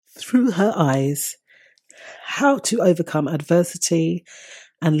Through Her Eyes: How to Overcome Adversity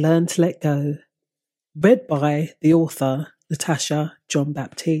and Learn to Let Go. Read by the author, Natasha John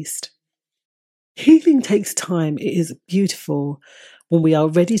Baptiste. Healing takes time. It is beautiful when we are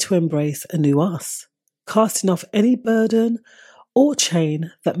ready to embrace a new us, casting off any burden or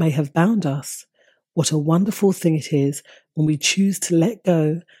chain that may have bound us. What a wonderful thing it is when we choose to let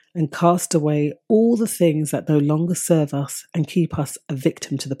go and cast away all the things that no longer serve us and keep us a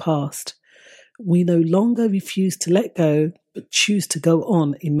victim to the past. We no longer refuse to let go, but choose to go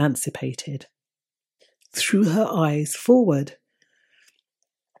on emancipated. Through Her Eyes Forward.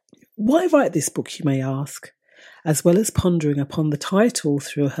 Why write this book, you may ask, as well as pondering upon the title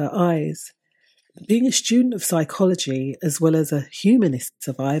Through Her Eyes? Being a student of psychology, as well as a humanist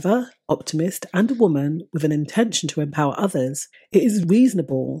survivor, optimist, and a woman with an intention to empower others, it is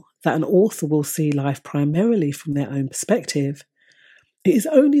reasonable that an author will see life primarily from their own perspective. It is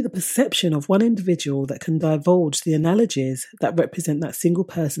only the perception of one individual that can divulge the analogies that represent that single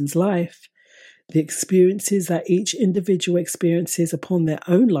person's life. The experiences that each individual experiences upon their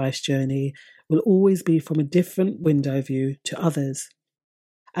own life's journey will always be from a different window view to others.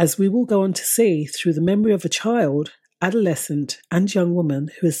 As we will go on to see through the memory of a child, adolescent, and young woman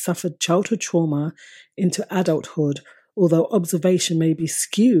who has suffered childhood trauma into adulthood, although observation may be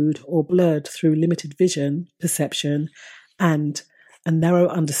skewed or blurred through limited vision, perception, and a narrow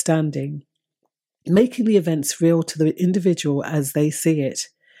understanding, making the events real to the individual as they see it.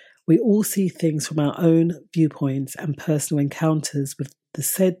 We all see things from our own viewpoints and personal encounters with the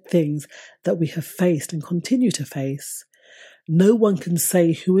said things that we have faced and continue to face. No one can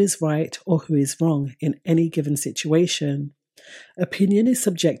say who is right or who is wrong in any given situation. Opinion is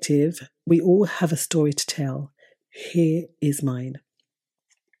subjective. We all have a story to tell. Here is mine.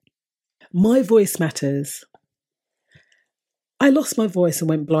 My voice matters. I lost my voice and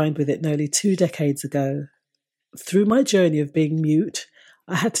went blind with it nearly 2 decades ago. Through my journey of being mute,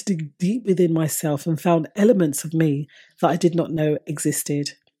 I had to dig deep within myself and found elements of me that I did not know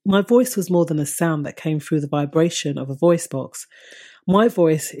existed. My voice was more than a sound that came through the vibration of a voice box. My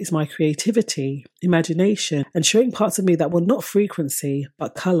voice is my creativity, imagination, and showing parts of me that were not frequency,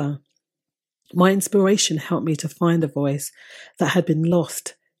 but colour. My inspiration helped me to find a voice that had been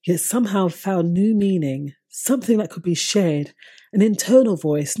lost, yet somehow found new meaning, something that could be shared, an internal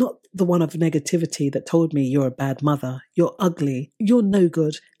voice, not the one of negativity that told me you're a bad mother, you're ugly, you're no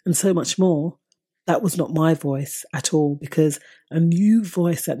good, and so much more. That was not my voice at all, because a new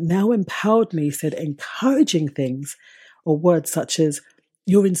voice that now empowered me said encouraging things, or words such as,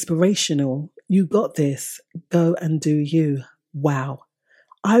 you're inspirational, you got this, go and do you. Wow.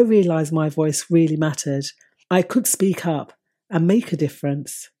 I realised my voice really mattered. I could speak up and make a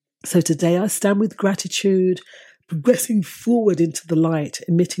difference. So today I stand with gratitude, progressing forward into the light,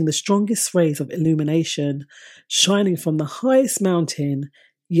 emitting the strongest rays of illumination, shining from the highest mountain.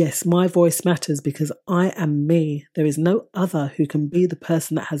 Yes, my voice matters because I am me. There is no other who can be the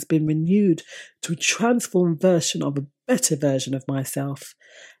person that has been renewed to a transformed version of a better version of myself.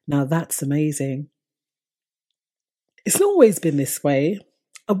 Now that's amazing. It's not always been this way.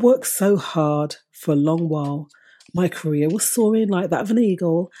 I've worked so hard for a long while. My career was soaring like that of an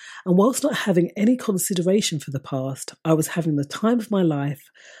eagle, and whilst not having any consideration for the past, I was having the time of my life.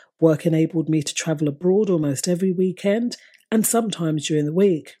 Work enabled me to travel abroad almost every weekend, and sometimes during the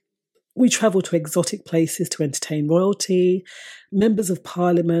week. We travelled to exotic places to entertain royalty, members of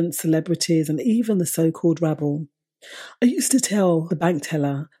parliament, celebrities, and even the so-called rabble. I used to tell the bank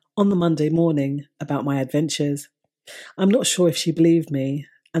teller on the Monday morning about my adventures. I'm not sure if she believed me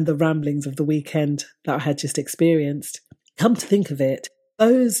and the ramblings of the weekend that I had just experienced. Come to think of it,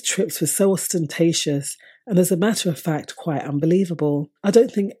 those trips were so ostentatious and, as a matter of fact, quite unbelievable. I don't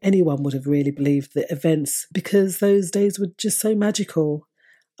think anyone would have really believed the events because those days were just so magical.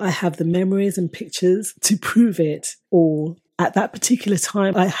 I have the memories and pictures to prove it all. At that particular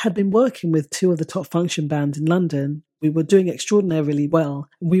time, I had been working with 2 of the top function bands in London. We were doing extraordinarily well.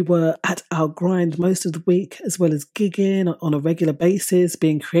 We were at our grind most of the week, as well as gigging on a regular basis.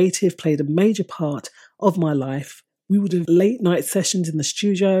 Being creative played a major part of my life. We would do late night sessions in the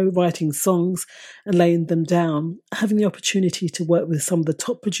studio, writing songs and laying them down, having the opportunity to work with some of the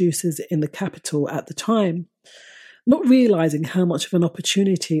top producers in the capital at the time. Not realising how much of an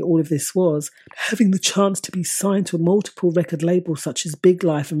opportunity all of this was, having the chance to be signed to multiple record labels such as Big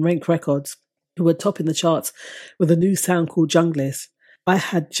Life and Rank Records, who were topping the charts with a new sound called Junglist. I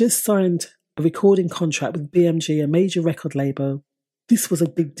had just signed a recording contract with BMG, a major record label. This was a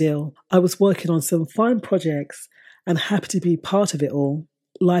big deal. I was working on some fine projects and happy to be part of it all.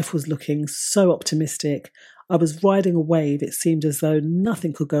 Life was looking so optimistic. I was riding a wave. It seemed as though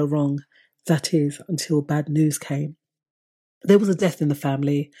nothing could go wrong. That is, until bad news came. There was a death in the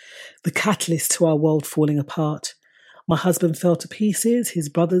family, the catalyst to our world falling apart. My husband fell to pieces, his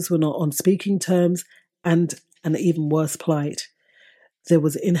brothers were not on speaking terms, and an even worse plight. There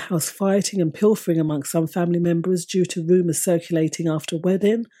was in-house fighting and pilfering among some family members due to rumours circulating after a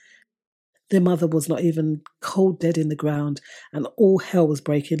wedding. Their mother was not even cold dead in the ground, and all hell was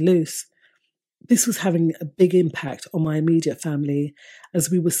breaking loose. This was having a big impact on my immediate family, as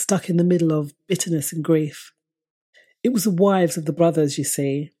we were stuck in the middle of bitterness and grief. It was the wives of the brothers, you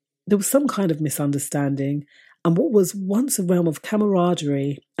see. There was some kind of misunderstanding, and what was once a realm of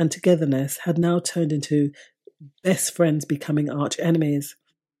camaraderie and togetherness had now turned into best friends becoming arch enemies.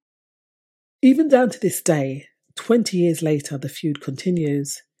 Even down to this day, 20 years later, the feud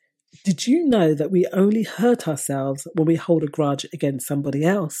continues. Did you know that we only hurt ourselves when we hold a grudge against somebody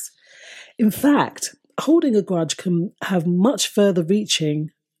else? In fact, holding a grudge can have much further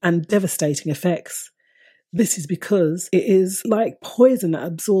reaching and devastating effects. This is because it is like poison that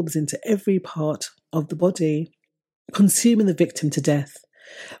absorbs into every part of the body, consuming the victim to death.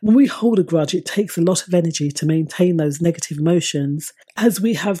 When we hold a grudge, it takes a lot of energy to maintain those negative emotions, as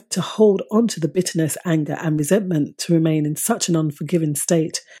we have to hold on to the bitterness, anger, and resentment to remain in such an unforgiving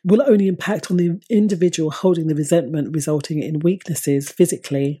state will only impact on the individual holding the resentment, resulting in weaknesses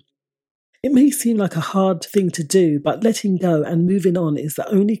physically. It may seem like a hard thing to do, but letting go and moving on is the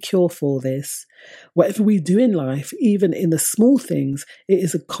only cure for this. Whatever we do in life, even in the small things, it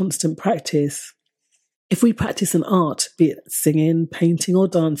is a constant practice. If we practice an art, be it singing, painting, or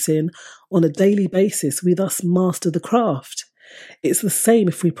dancing, on a daily basis, we thus master the craft. It's the same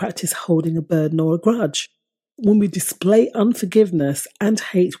if we practice holding a burden or a grudge. When we display unforgiveness and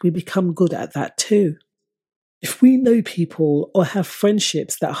hate, we become good at that too. If we know people or have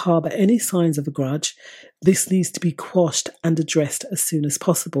friendships that harbour any signs of a grudge, this needs to be quashed and addressed as soon as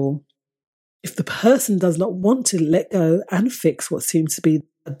possible. If the person does not want to let go and fix what seems to be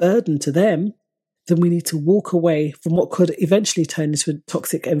a burden to them, then we need to walk away from what could eventually turn into a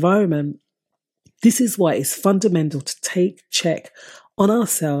toxic environment. This is why it's fundamental to take check on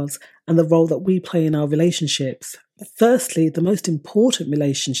ourselves and the role that we play in our relationships. Firstly, the most important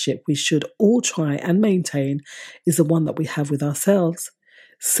relationship we should all try and maintain is the one that we have with ourselves.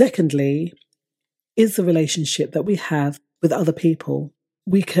 Secondly, is the relationship that we have with other people.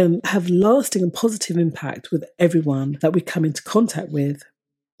 We can have lasting and positive impact with everyone that we come into contact with.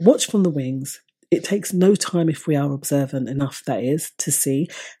 Watch from the wings. It takes no time if we are observant enough, that is, to see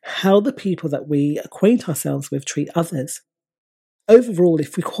how the people that we acquaint ourselves with treat others. Overall,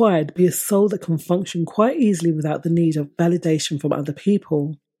 if required, be a soul that can function quite easily without the need of validation from other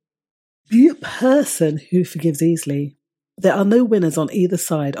people. Be a person who forgives easily. There are no winners on either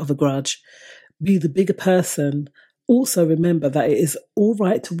side of a grudge. Be the bigger person. Also remember that it is all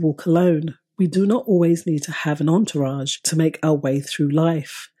right to walk alone. We do not always need to have an entourage to make our way through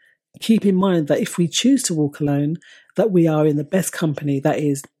life. Keep in mind that if we choose to walk alone, that we are in the best company, that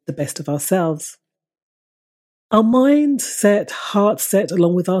is, the best of ourselves. Our mindset, heart set,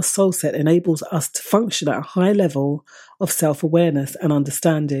 along with our soul set, enables us to function at a high level of self-awareness and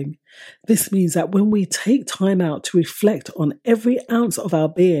understanding. This means that when we take time out to reflect on every ounce of our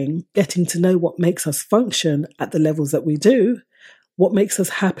being, getting to know what makes us function at the levels that we do, what makes us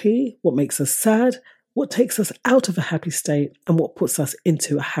happy, what makes us sad, what takes us out of a happy state, and what puts us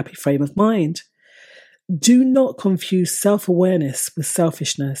into a happy frame of mind. Do not confuse self-awareness with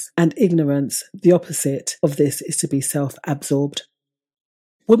selfishness and ignorance. The opposite of this is to be self-absorbed.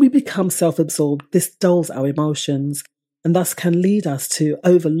 When we become self-absorbed, this dulls our emotions and thus can lead us to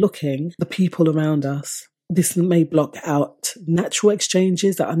overlooking the people around us. This may block out natural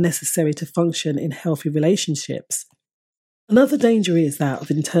exchanges that are necessary to function in healthy relationships. Another danger is that of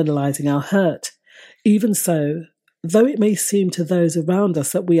internalizing our hurt. Even so, though it may seem to those around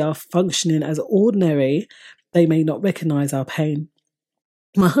us that we are functioning as ordinary, they may not recognise our pain.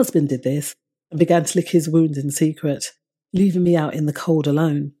 My husband did this and began to lick his wounds in secret, leaving me out in the cold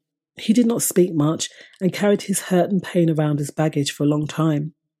alone. He did not speak much and carried his hurt and pain around as baggage for a long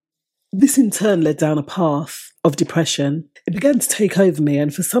time. This in turn led down a path of depression. It began to take over me,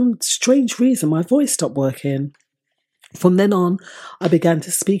 and for some strange reason my voice stopped working. From then on, I began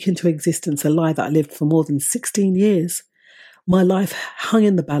to speak into existence a lie that I lived for more than 16 years. My life hung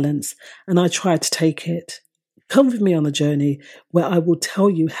in the balance, and I tried to take it. Come with me on a journey where I will tell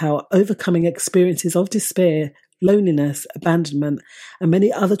you how overcoming experiences of despair, loneliness, abandonment, and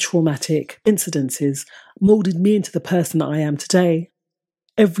many other traumatic incidences moulded me into the person that I am today.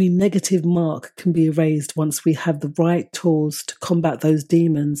 Every negative mark can be erased once we have the right tools to combat those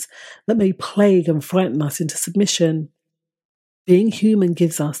demons that may plague and frighten us into submission. Being human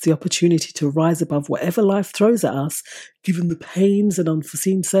gives us the opportunity to rise above whatever life throws at us, giving the pains and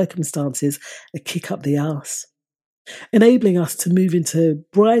unforeseen circumstances a kick up the arse. Enabling us to move into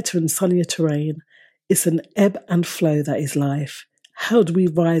brighter and sunnier terrain. It's an ebb and flow that is life. How do we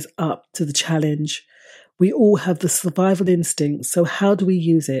rise up to the challenge? We all have the survival instinct, so how do we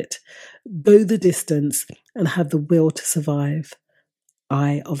use it? Go the distance and have the will to survive.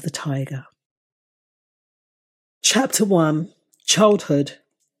 Eye of the Tiger. Chapter 1. Childhood.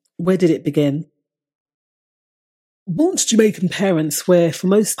 Where did it begin? Born to Jamaican parents where, for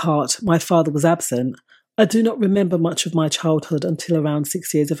most part, my father was absent, I do not remember much of my childhood until around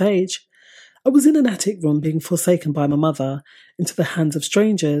 6 years of age. I was in an attic room being forsaken by my mother into the hands of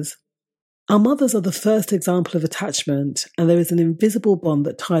strangers. Our mothers are the first example of attachment, and there is an invisible bond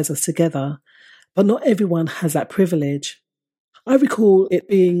that ties us together, but not everyone has that privilege. I recall it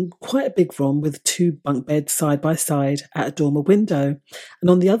being quite a big room with 2 bunk beds side by side at a dormer window, and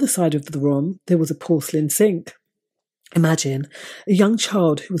on the other side of the room there was a porcelain sink. Imagine a young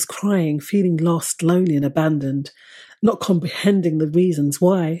child who was crying, feeling lost, lonely and abandoned, not comprehending the reasons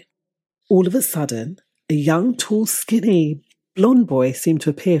why. All of a sudden, a young, tall, skinny, blonde boy seemed to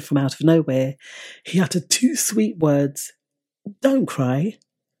appear from out of nowhere. He uttered 2 sweet words, "Don't cry."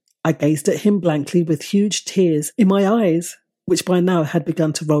 I gazed at him blankly with huge tears in my eyes, which by now had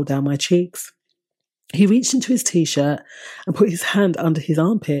begun to roll down my cheeks. He reached into his t-shirt and put his hand under his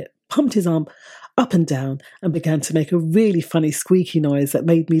armpit, pumped his arm up and down, and began to make a really funny squeaky noise that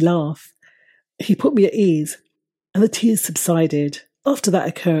made me laugh. He put me at ease, and the tears subsided. After that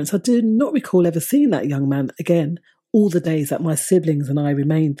occurrence, I do not recall ever seeing that young man again, all the days that my siblings and I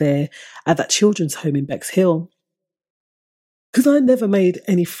remained there at that children's home in Bexhill. Because I never made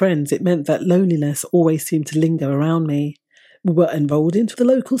any friends, it meant that loneliness always seemed to linger around me. We were enrolled into the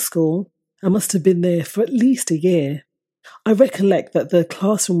local school and must have been there for at least a year. I recollect that the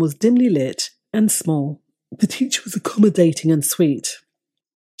classroom was dimly lit and small. The teacher was accommodating and sweet.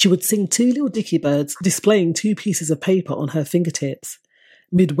 She would sing 2 little dicky birds, displaying 2 pieces of paper on her fingertips.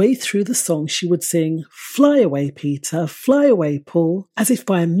 Midway through the song, she would sing, "Fly away, Peter, fly away, Paul," as if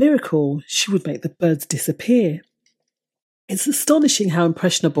by a miracle she would make the birds disappear. It's astonishing how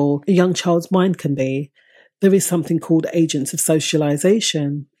impressionable a young child's mind can be. There is something called agents of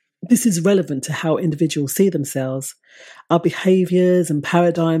socialization. This is relevant to how individuals see themselves. Our behaviours and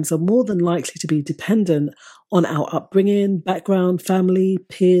paradigms are more than likely to be dependent on our upbringing, background, family,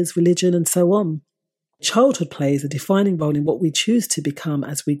 peers, religion, and so on. Childhood plays a defining role in what we choose to become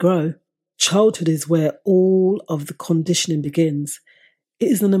as we grow. Childhood is where all of the conditioning begins.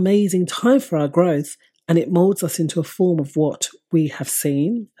 It is an amazing time for our growth, and it moulds us into a form of what we have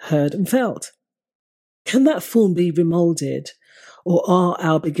seen, heard, and felt. Can that form be remoulded, or are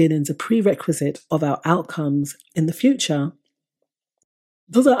our beginnings a prerequisite of our outcomes in the future?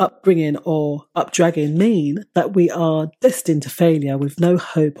 Does our upbringing or updragging mean that we are destined to failure with no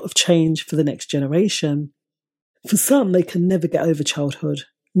hope of change for the next generation? For some, they can never get over childhood,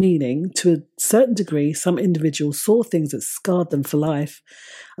 meaning, to a certain degree, some individuals saw things that scarred them for life,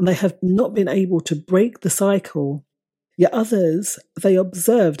 and they have not been able to break the cycle. Yet others, they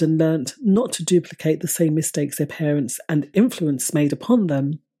observed and learnt not to duplicate the same mistakes their parents and influence made upon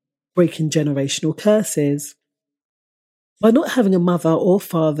them, breaking generational curses. By not having a mother or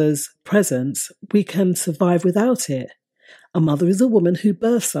father's presence, we can survive without it. A mother is a woman who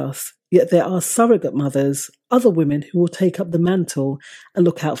births us, yet there are surrogate mothers, other women who will take up the mantle and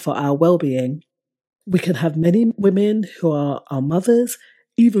look out for our well-being. We can have many women who are our mothers,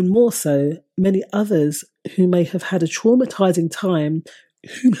 even more so, many others who may have had a traumatizing time,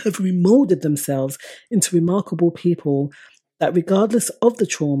 who have remoulded themselves into remarkable people that, regardless of the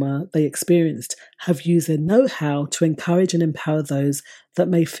trauma they experienced, have used their know-how to encourage and empower those that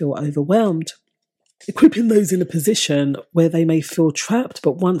may feel overwhelmed. Equipping those in a position where they may feel trapped,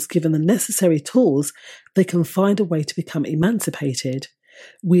 but once given the necessary tools, they can find a way to become emancipated.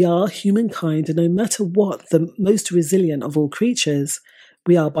 We are humankind, and no matter what, the most resilient of all creatures.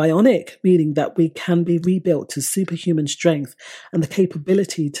 We are bionic, meaning that we can be rebuilt to superhuman strength and the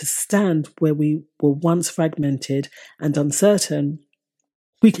capability to stand where we were once fragmented and uncertain.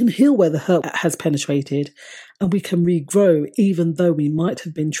 We can heal where the hurt has penetrated, and we can regrow even though we might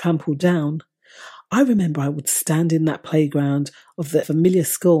have been trampled down. I remember I would stand in that playground of the familiar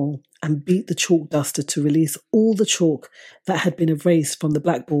school and beat the chalk duster to release all the chalk that had been erased from the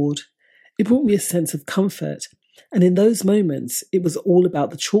blackboard. It brought me a sense of comfort. And in those moments, it was all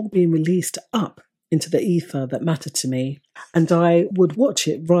about the chalk being released up into the ether that mattered to me, and I would watch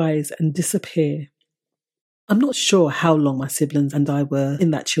it rise and disappear. I'm not sure how long my siblings and I were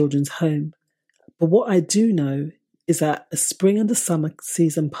in that children's home, but what I do know is that a spring and a summer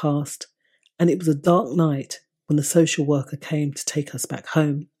season passed, and it was a dark night when the social worker came to take us back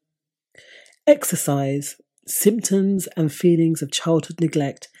home. Exercise, symptoms and feelings of childhood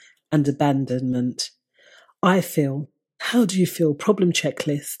neglect and abandonment. I feel. How do you feel? Problem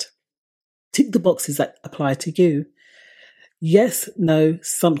checklist. Tick the boxes that apply to you. Yes, no,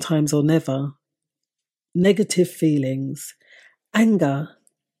 sometimes or never. Negative feelings. Anger,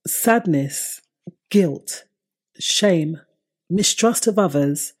 sadness, guilt, shame, mistrust of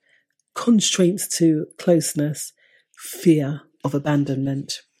others, constraints to closeness, fear of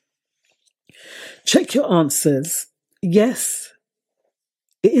abandonment. Check your answers. Yes,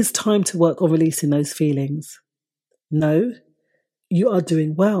 it is time to work on releasing those feelings. No, you are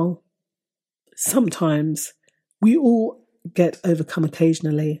doing well. Sometimes we all get overcome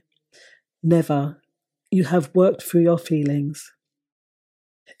occasionally. Never, you have worked through your feelings.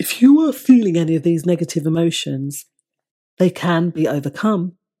 If you are feeling any of these negative emotions, they can be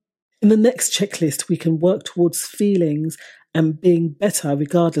overcome. In the next checklist, we can work towards feelings and being better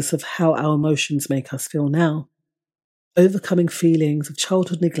regardless of how our emotions make us feel now. Overcoming feelings of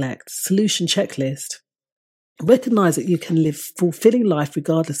childhood neglect, solution checklist. Recognize that you can live fulfilling life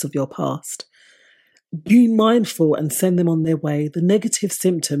regardless of your past. Be mindful and send them on their way. The negative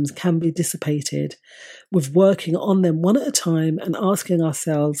symptoms can be dissipated with working on them one at a time and asking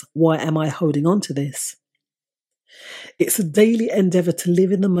ourselves, why am I holding on to this? It's a daily endeavour to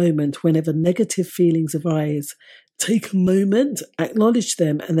live in the moment whenever negative feelings arise. Take a moment, acknowledge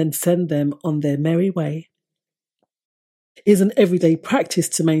them, and then send them on their merry way. It is an everyday practice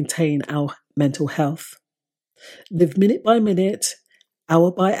to maintain our mental health. Live minute by minute,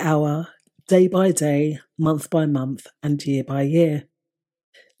 hour by hour, day by day, month by month, and year by year.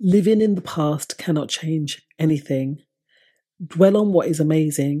 Living in the past cannot change anything. Dwell on what is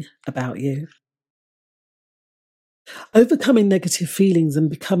amazing about you. Overcoming negative feelings and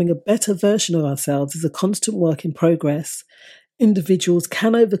becoming a better version of ourselves is a constant work in progress. Individuals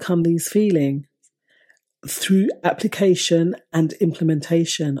can overcome these feelings through application and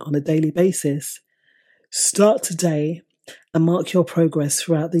implementation on a daily basis. Start today and mark your progress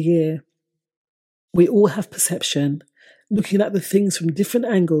throughout the year. We all have perception. Looking at the things from different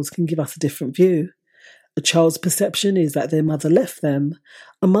angles can give us a different view. A child's perception is that their mother left them.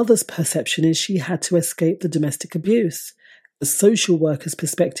 A mother's perception is she had to escape the domestic abuse. A social worker's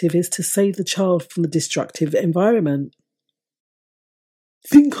perspective is to save the child from the destructive environment.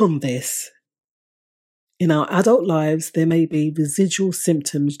 Think on this. In our adult lives, there may be residual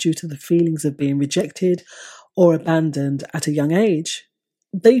symptoms due to the feelings of being rejected or abandoned at a young age.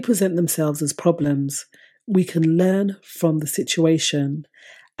 They present themselves as problems. We can learn from the situation.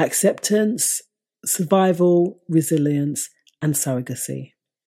 Acceptance, survival, resilience, and surrogacy.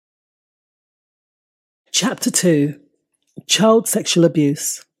 Chapter 2. Child Sexual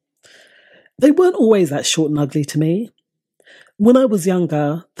Abuse. They weren't always that short and ugly to me. When I was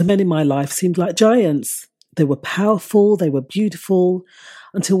younger, the men in my life seemed like giants. They were powerful, they were beautiful,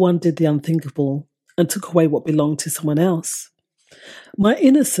 until one did the unthinkable and took away what belonged to someone else. My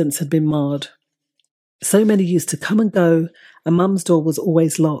innocence had been marred. So many used to come and go, and Mum's door was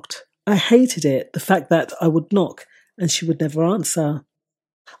always locked. I hated it, the fact that I would knock and she would never answer.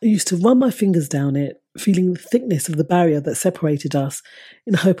 I used to run my fingers down it, feeling the thickness of the barrier that separated us,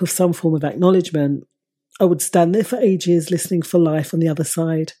 in hope of some form of acknowledgement. I would stand there for ages, listening for life on the other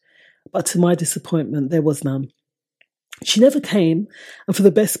side, but to my disappointment, there was none. She never came, and for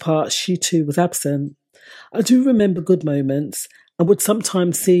the best part, she too was absent. I do remember good moments, and would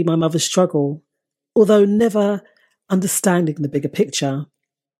sometimes see my mother struggle, although never understanding the bigger picture.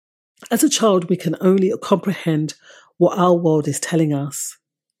 As a child, we can only comprehend what our world is telling us.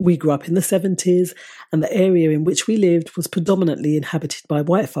 We grew up in the 70s, and the area in which we lived was predominantly inhabited by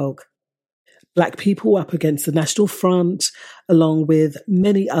white folk. Black people were up against the National Front, along with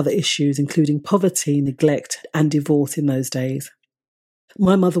many other issues, including poverty, neglect, and divorce in those days.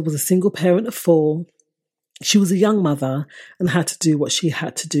 My mother was a single parent of 4. She was a young mother and had to do what she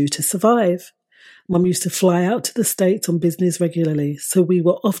had to do to survive. Mum used to fly out to the States on business regularly, so we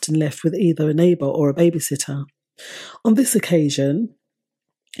were often left with either a neighbour or a babysitter. On this occasion,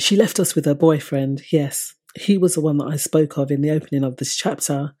 she left us with her boyfriend. Yes, he was the one that I spoke of in the opening of this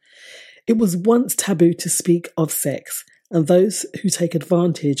chapter. It was once taboo to speak of sex, and those who take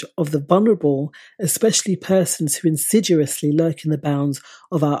advantage of the vulnerable, especially persons who insidiously lurk in the bounds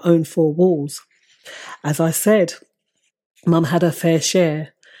of our own 4 walls. As I said, Mum had her fair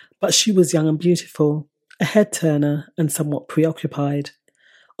share, but she was young and beautiful, a head-turner and somewhat preoccupied.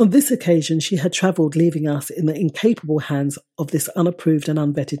 On this occasion, she had travelled, leaving us in the incapable hands of this unapproved and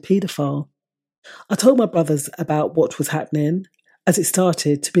unvetted paedophile. I told my brothers about what was happening, as it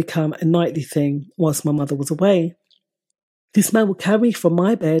started to become a nightly thing whilst my mother was away. This man would carry me from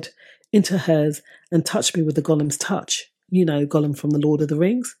my bed into hers and touch me with the Gollum's touch. You know, Gollum from the Lord of the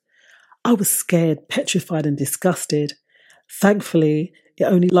Rings. I was scared, petrified and disgusted. Thankfully, it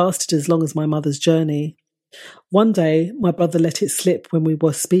only lasted as long as my mother's journey. One day, my brother let it slip when we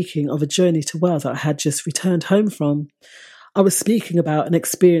were speaking of a journey to Wales that I had just returned home from. I was speaking about an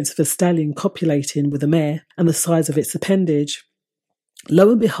experience of a stallion copulating with a mare and the size of its appendage.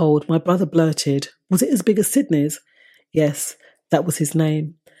 Lo and behold, my brother blurted, "Was it as big as Sydney's?" Yes, that was his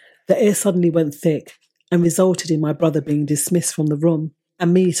name. The air suddenly went thick and resulted in my brother being dismissed from the room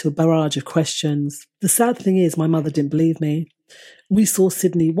and me to a barrage of questions. The sad thing is, my mother didn't believe me. We saw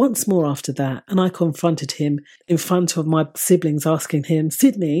Sydney once more after that, and I confronted him in front of my siblings, asking him,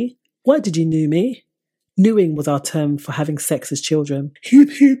 "Sydney, why did you knew me?" Newing was our term for having sex as children.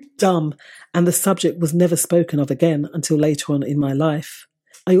 He dumb, and the subject was never spoken of again until later on in my life.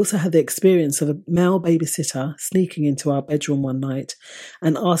 I also had the experience of a male babysitter sneaking into our bedroom one night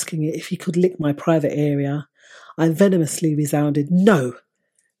and asking it if he could lick my private area. I venomously resounded, "No!"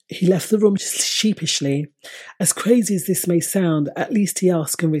 He left the room sheepishly. As crazy as this may sound, at least he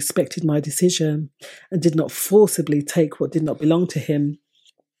asked and respected my decision and did not forcibly take what did not belong to him.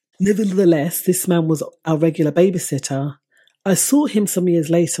 Nevertheless, this man was our regular babysitter. I saw him some years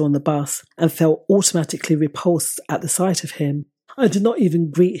later on the bus and felt automatically repulsed at the sight of him. I did not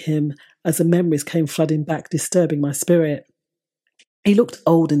even greet him as the memories came flooding back, disturbing my spirit. He looked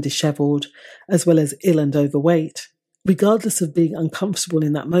old and dishevelled, as well as ill and overweight. Regardless of being uncomfortable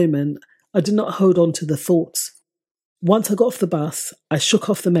in that moment, I did not hold on to the thoughts. Once I got off the bus, I shook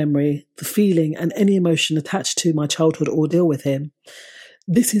off the memory, the feeling, and any emotion attached to my childhood ordeal with him.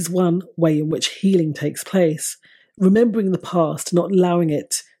 This is one way in which healing takes place, remembering the past, not allowing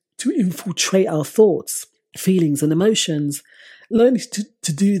it to infiltrate our thoughts, feelings, and emotions. Learning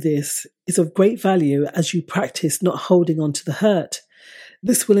to do this is of great value as you practice not holding on to the hurt.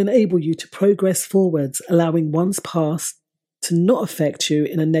 This will enable you to progress forwards, allowing one's past to not affect you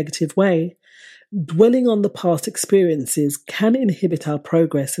in a negative way. Dwelling on the past experiences can inhibit our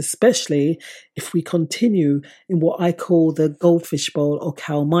progress, especially if we continue in what I call the goldfish bowl or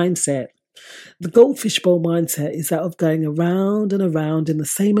cow mindset. The goldfish bowl mindset is that of going around and around in the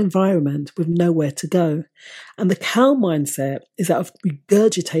same environment with nowhere to go. And the cow mindset is that of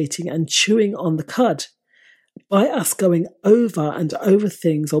regurgitating and chewing on the cud. By us going over and over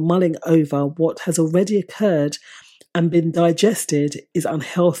things or mulling over what has already occurred and been digested is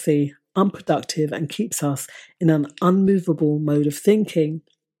unhealthy, unproductive, and keeps us in an unmovable mode of thinking.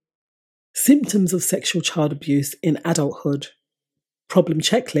 Symptoms of sexual child abuse in adulthood. Problem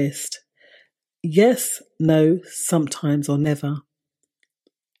checklist. Yes, no, sometimes or never.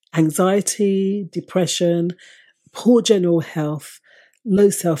 Anxiety, depression, poor general health, low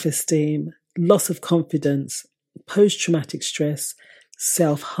self-esteem, loss of confidence, post-traumatic stress,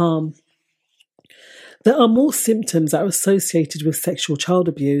 self-harm. There are more symptoms that are associated with sexual child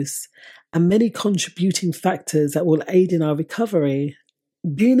abuse and many contributing factors that will aid in our recovery.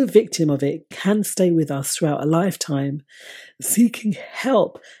 Being a victim of it can stay with us throughout a lifetime. Seeking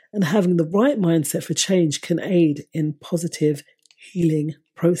help and having the right mindset for change can aid in positive healing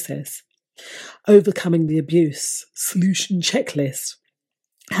process. Overcoming the abuse. Solution checklist.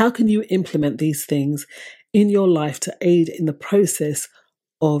 How can you implement these things in your life to aid in the process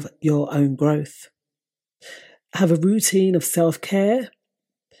of your own growth? Have a routine of self-care.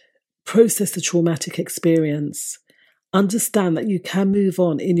 Process the traumatic experience. Understand that you can move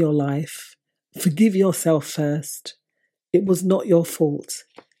on in your life. Forgive yourself first. It was not your fault.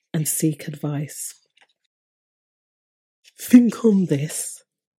 And seek advice. Think on this.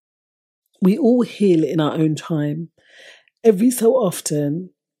 We all heal in our own time. Every so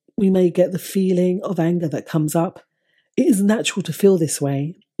often, we may get the feeling of anger that comes up. It is natural to feel this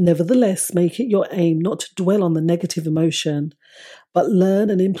way. Nevertheless, make it your aim not to dwell on the negative emotion, but learn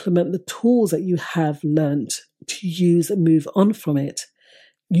and implement the tools that you have learnt to use and move on from it.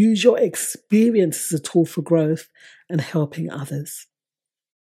 Use your experience as a tool for growth and helping others.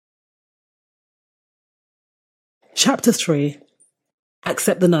 Chapter 3.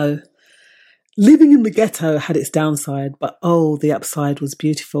 Accept the no. Living in the ghetto had its downside, but oh, the upside was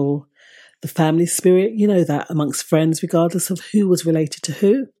beautiful. The family spirit, you know that, amongst friends, regardless of who was related to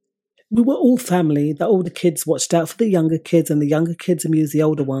who. We were all family. The older kids watched out for the younger kids, and the younger kids amused the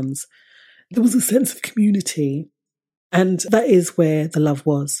older ones. There was a sense of community, and that is where the love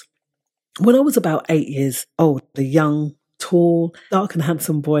was. When I was about 8 years old, the young, tall, dark and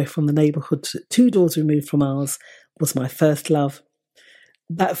handsome boy from the neighbourhood 2 doors removed from ours was my first love.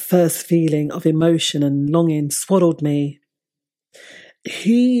 That first feeling of emotion and longing swaddled me.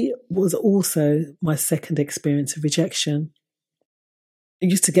 He was also my second experience of rejection. I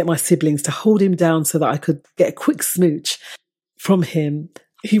used to get my siblings to hold him down so that I could get a quick smooch from him.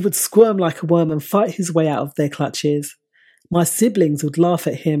 He would squirm like a worm and fight his way out of their clutches. My siblings would laugh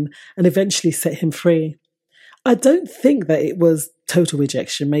at him and eventually set him free. I don't think that it was total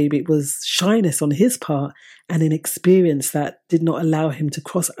rejection. Maybe it was shyness on his part and inexperience that did not allow him to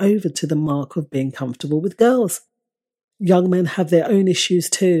cross over to the mark of being comfortable with girls. Young men have their own issues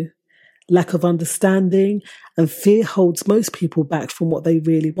too. Lack of understanding and fear holds most people back from what they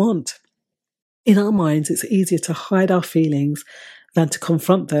really want. In our minds, it's easier to hide our feelings than to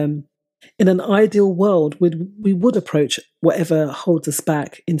confront them. In an ideal world, we would approach whatever holds us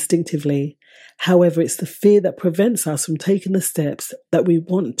back instinctively. However, it's the fear that prevents us from taking the steps that we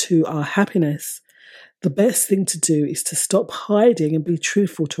want to our happiness. The best thing to do is to stop hiding and be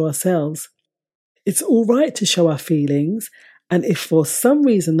truthful to ourselves. It's all right to show our feelings, and if for some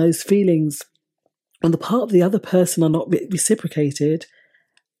reason those feelings on the part of the other person are not reciprocated,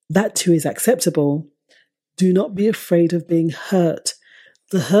 that too is acceptable. Do not be afraid of being hurt.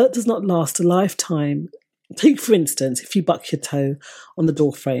 The hurt does not last a lifetime. Take, for instance, if you buck your toe on the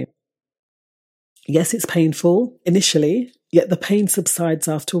door frame. Yes, it's painful initially, yet the pain subsides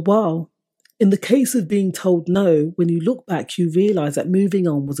after a while. In the case of being told no, when you look back, you realise that moving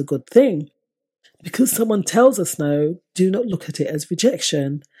on was a good thing. Because someone tells us no, do not look at it as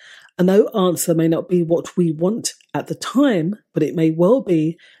rejection. A no answer may not be what we want at the time, but it may well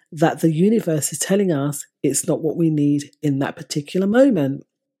be that the universe is telling us it's not what we need in that particular moment.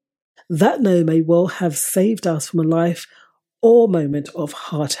 That no may well have saved us from a life or moment of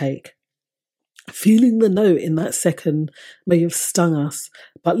heartache. Feeling the no in that second may have stung us,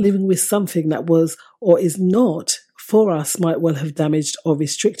 but living with something that was or is not for us might well have damaged or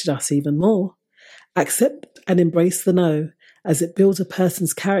restricted us even more. Accept and embrace the no, as it builds a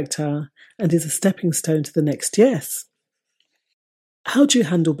person's character and is a stepping stone to the next yes. How do you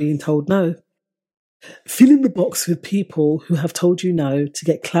handle being told no? Fill in the box with people who have told you no to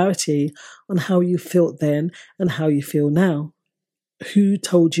get clarity on how you felt then and how you feel now. Who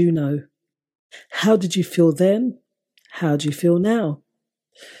told you no? How did you feel then? How do you feel now?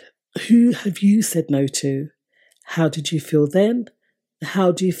 Who have you said no to? How did you feel then?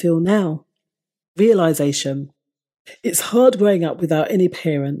 How do you feel now? Realisation. It's hard growing up without any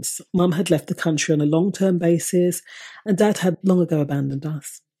parents. Mum had left the country on a long-term basis and Dad had long ago abandoned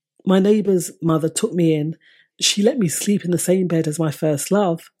us. My neighbour's mother took me in. She let me sleep in the same bed as my first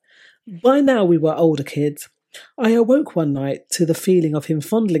love. By now we were older kids. I awoke one night to the feeling of him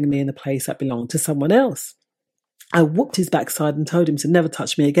fondling me in a place that belonged to someone else. I whooped his backside and told him to never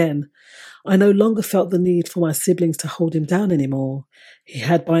touch me again. I no longer felt the need for my siblings to hold him down anymore. He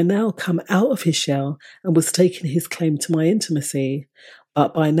had by now come out of his shell and was taking his claim to my intimacy.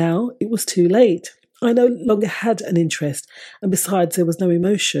 But by now it was too late. I no longer had an interest, and besides there was no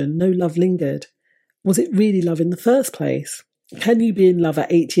emotion, no love lingered. Was it really love in the first place? Can you be in love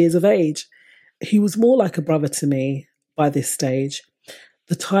at 8 years of age? He was more like a brother to me by this stage.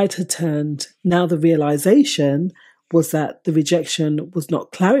 The tide had turned. Now the realisation was that the rejection was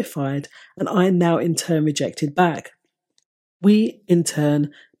not clarified, and I now in turn rejected back. We, in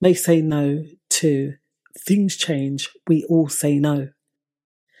turn, may say no too. Things change. We all say no.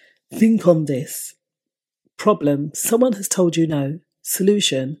 Think on this. Problem. Someone has told you no.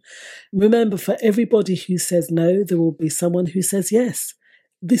 Solution. Remember, for everybody who says no, there will be someone who says yes.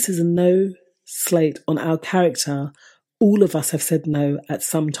 This is a no slate on our character. All of us have said no at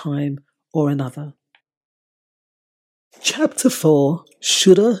some time or another. Chapter 4.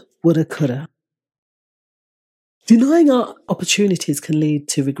 Shoulda, woulda, coulda. Denying our opportunities can lead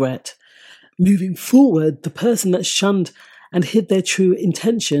to regret. Moving forward, the person that shunned and hid their true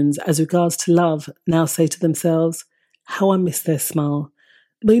intentions as regards to love now say to themselves, how I miss their smile.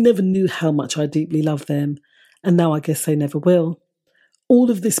 They never knew how much I deeply loved them, and now I guess they never will.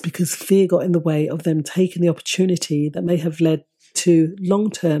 All of this because fear got in the way of them taking the opportunity that may have led to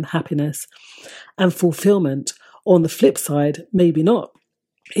long-term happiness and fulfillment, or on the flip side, maybe not.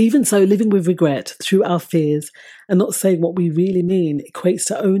 Even so, living with regret through our fears and not saying what we really mean equates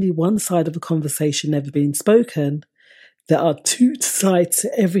to only one side of a conversation never being spoken. There are two sides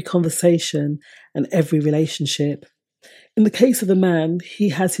to every conversation and every relationship. In the case of a man, he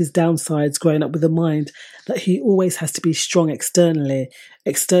has his downsides growing up with a mind that he always has to be strong externally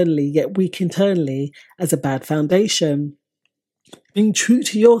yet weak internally as a bad foundation. Being true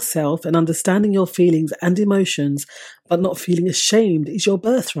to yourself and understanding your feelings and emotions, but not feeling ashamed, is your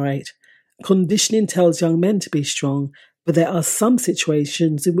birthright. Conditioning tells young men to be strong, but there are some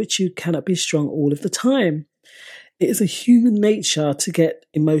situations in which you cannot be strong all of the time. It is a human nature to get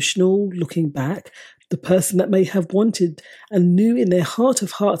emotional looking back. The person that may have wanted and knew in their heart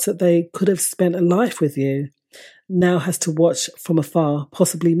of hearts that they could have spent a life with you now has to watch from afar,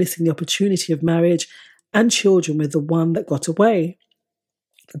 possibly missing the opportunity of marriage and children with the one that got away.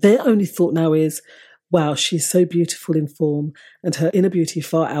 Their only thought now is, wow, she's so beautiful in form and her inner beauty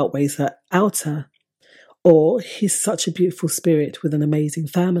far outweighs her outer. Or he's such a beautiful spirit with an amazing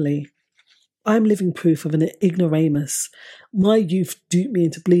family. I'm living proof of an ignoramus. My youth duped me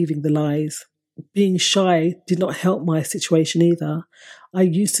into believing the lies. Being shy did not help my situation either. I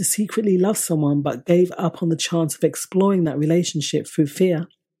used to secretly love someone but gave up on the chance of exploring that relationship through fear.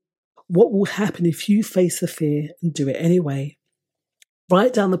 What will happen if you face the fear and do it anyway?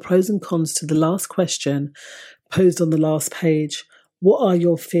 Write down the pros and cons to the last question posed on the last page. What are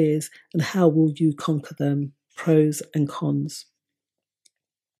your fears and how will you conquer them? Pros and cons.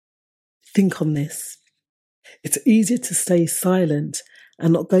 Think on this. It's easier to stay silent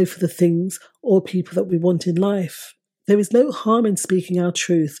and not go for the things or people that we want in life. There is no harm in speaking our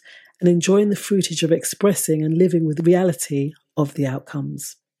truth and enjoying the fruitage of expressing and living with the reality of the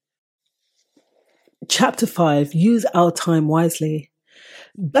outcomes. Chapter 5. Use our time wisely.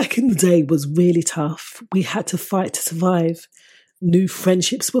 Back in the day was really tough. We had to fight to survive. New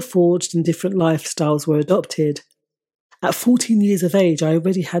friendships were forged and different lifestyles were adopted. At 14 years of age, I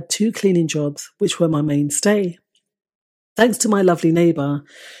already had 2 cleaning jobs, which were my mainstay. Thanks to my lovely neighbour,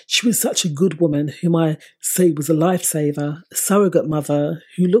 she was such a good woman whom I say was a lifesaver, a surrogate mother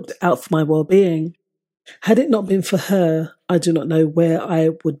who looked out for my well-being. Had it not been for her, I do not know where I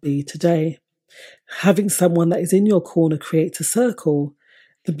would be today. Having someone that is in your corner creates a circle.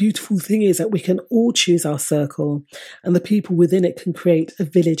 The beautiful thing is that we can all choose our circle, and the people within it can create a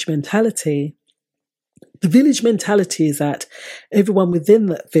village mentality. The village mentality is that everyone within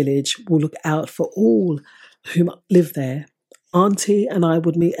that village will look out for all whom live there. Auntie and I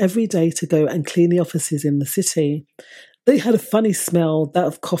would meet every day to go and clean the offices in the city. They had a funny smell, that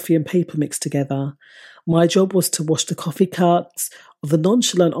of coffee and paper mixed together. My job was to wash the coffee cups of the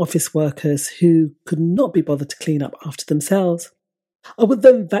nonchalant office workers who could not be bothered to clean up after themselves. I would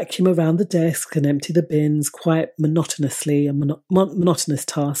then vacuum around the desk and empty the bins quite monotonously, a monotonous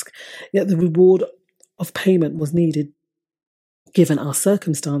task, yet the reward of payment was needed given our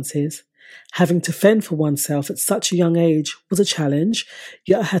circumstances. Having to fend for oneself at such a young age was a challenge,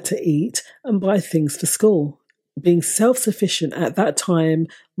 yet I had to eat and buy things for school. Being self-sufficient at that time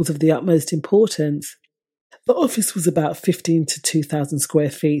was of the utmost importance. The office was about 15 to 2,000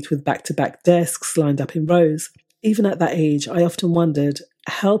 square feet with back-to-back desks lined up in rows. Even at that age, I often wondered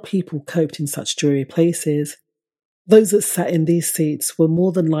how people coped in such dreary places. Those that sat in these seats were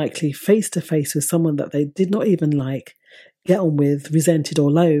more than likely face to face with someone that they did not even like, get on with, resented or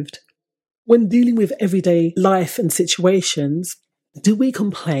loathed. When dealing with everyday life and situations, do we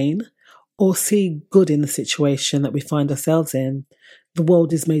complain or see good in the situation that we find ourselves in? The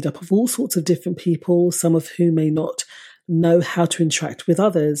world is made up of all sorts of different people, some of whom may not know how to interact with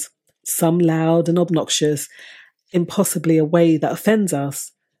others, some loud and obnoxious in possibly a way that offends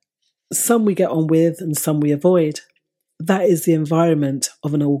us. Some we get on with and some we avoid. That is the environment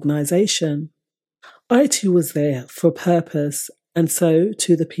of an organisation. I too was there for a purpose, and so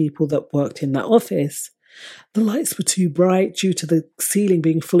to the people that worked in that office. The lights were too bright due to the ceiling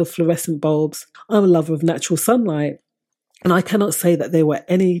being full of fluorescent bulbs. I'm a lover of natural sunlight, and I cannot say that there were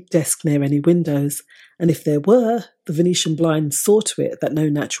any desks near any windows, and if there were, the Venetian blinds saw to it that no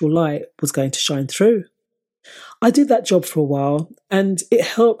natural light was going to shine through. I did that job for a while, and it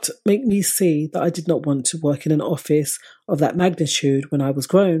helped make me see that I did not want to work in an office of that magnitude when I was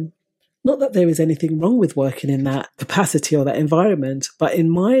grown. Not that there is anything wrong with working in that capacity or that environment, but in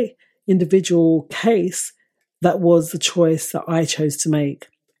my individual case, that was the choice that I chose to make.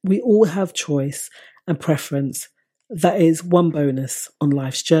 We all have choice and preference. That is one bonus on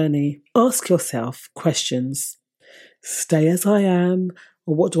life's journey. Ask yourself questions. Stay as I am,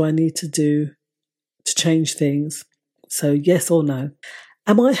 or what do I need to do to change things? So yes or no.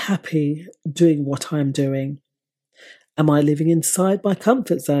 Am I happy doing what I'm doing? Am I living inside my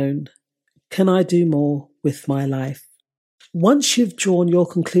comfort zone? Can I do more with my life? Once you've drawn your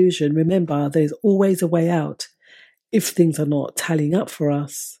conclusion, remember there's always a way out. If things are not tallying up for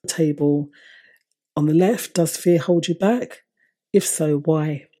us, table on the left, does fear hold you back? If so,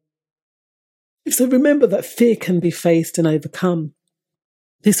 why? If so, remember that fear can be faced and overcome.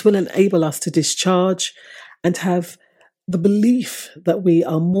 This will enable us to discharge and have The belief that we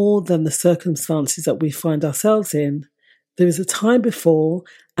are more than the circumstances that we find ourselves in. There is a time before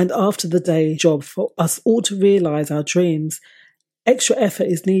and after the day job for us all to realise our dreams. Extra effort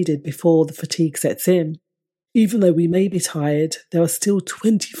is needed before the fatigue sets in. Even though we may be tired, there are still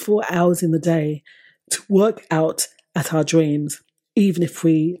 24 hours in the day to work out at our dreams, even if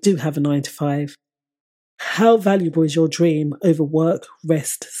we do have a 9 to 5. How valuable is your dream over work,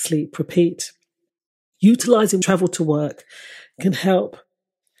 rest, sleep, repeat? Utilising travel to work can help.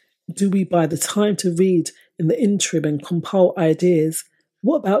 Do we buy the time to read in the interim and compile ideas?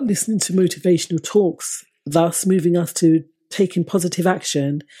 What about listening to motivational talks, thus moving us to taking positive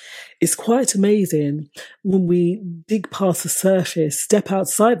action? It's quite amazing when we dig past the surface, step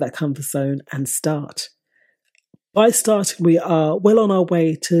outside that comfort zone and start. By starting, we are well on our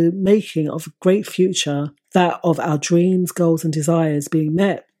way to making of a great future, that of our dreams, goals and desires being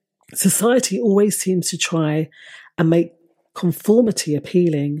met. Society always seems to try and make conformity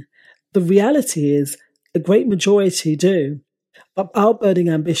appealing. The reality is a great majority do, but our burning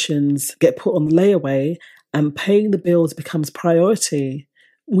ambitions get put on layaway and paying the bills becomes priority.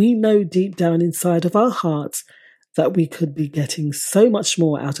 We know deep down inside of our hearts that we could be getting so much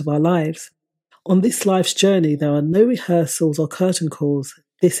more out of our lives. On this life's journey, there are no rehearsals or curtain calls.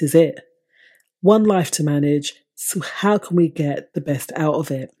 This is it. One life to manage, so how can we get the best out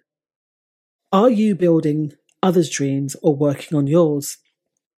of it? Are you building others' dreams or working on yours?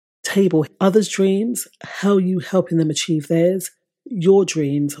 Table others' dreams, how are you helping them achieve theirs? Your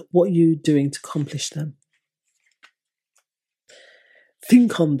dreams, what are you doing to accomplish them?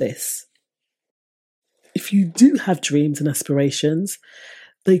 Think on this. If you do have dreams and aspirations,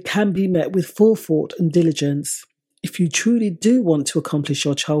 they can be met with forethought and diligence. If you truly do want to accomplish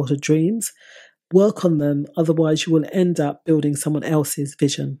your childhood dreams, work on them, otherwise you will end up building someone else's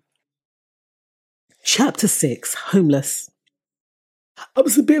vision. Chapter 6, Homeless. I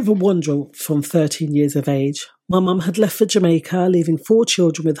was a bit of a wanderer from 13 years of age. My mum had left for Jamaica, leaving 4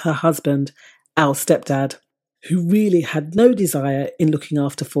 children with her husband, our stepdad, who really had no desire in looking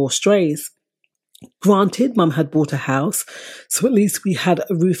after 4 strays. Granted, Mum had bought a house, so at least we had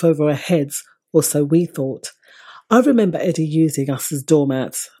a roof over our heads, or so we thought. I remember Eddie using us as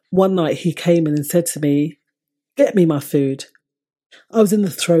doormats. One night he came in and said to me, "Get me my food." I was in the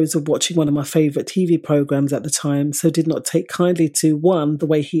throes of watching one of my favourite TV programmes at the time, so did not take kindly to 1, the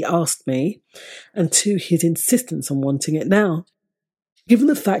way he asked me, and 2, his insistence on wanting it now. Given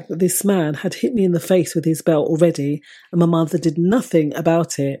the fact that this man had hit me in the face with his belt already, and my mother did nothing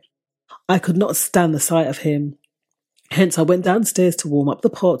about it, I could not stand the sight of him. Hence I went downstairs to warm up the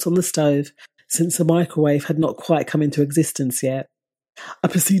pots on the stove, since the microwave had not quite come into existence yet. I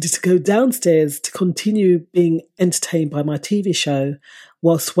proceeded to go downstairs to continue being entertained by my TV show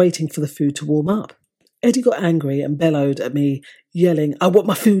whilst waiting for the food to warm up. Eddie got angry and bellowed at me, yelling, "I want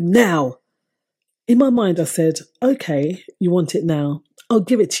my food now!" In my mind I said, "Okay, you want it now. I'll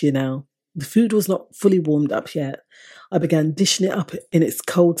give it to you now." The food was not fully warmed up yet. I began dishing it up in its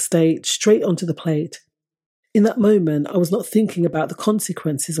cold state straight onto the plate. In that moment, I was not thinking about the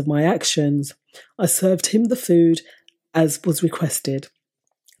consequences of my actions. I served him the food as was requested.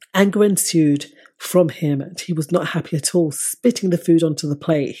 Anger ensued from him, and he was not happy at all. Spitting the food onto the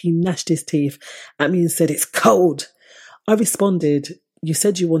plate, he gnashed his teeth at me and said, "It's cold." I responded, "You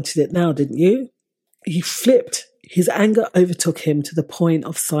said you wanted it now, didn't you?" He flipped. His anger overtook him to the point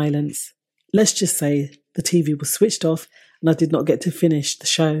of silence. Let's just say the TV was switched off and I did not get to finish the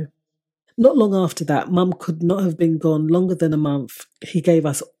show. Not long after that, Mum could not have been gone longer than a month. He gave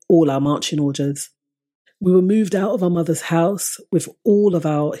us all our marching orders. We were moved out of our mother's house with all of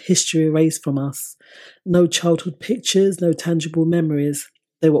our history erased from us. No childhood pictures, no tangible memories.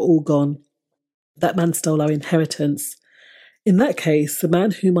 They were all gone. That man stole our inheritance. In that case, the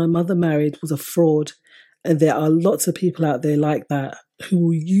man who my mother married was a fraud, and there are lots of people out there like that who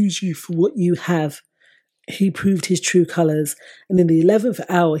will use you for what you have. He proved his true colours, and in the 11th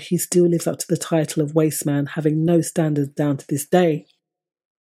hour he still lives up to the title of waste man, having no standards down to this day.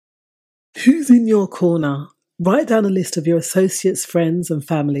 Who's in your corner? Write down a list of your associates, friends and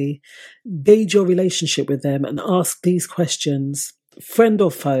family. Gauge your relationship with them and ask these questions. Friend or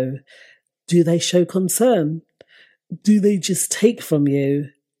foe? Do they show concern? Do they just take from you?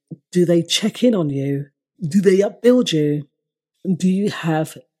 Do they check in on you? Do they upbuild you? Do you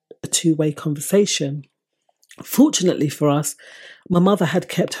have a two-way conversation? Fortunately for us, my mother had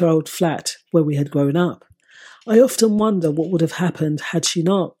kept her old flat where we had grown up. I often wonder what would have happened had she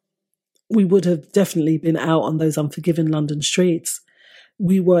not. We would have definitely been out on those unforgiving London streets.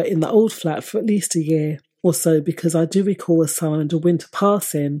 We were in the old flat for at least a year or so, because I do recall a summer and a winter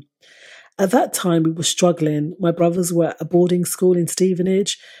passing, At that time, we were struggling. My brothers were at a boarding school in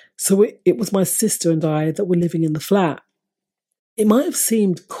Stevenage, so it was my sister and I that were living in the flat. It might have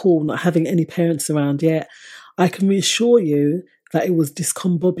seemed cool not having any parents around, yet I can reassure you that it was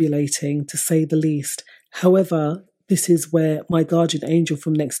discombobulating, to say the least. However, this is where my guardian angel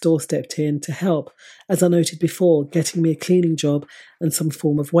from next door stepped in to help, as I noted before, getting me a cleaning job and some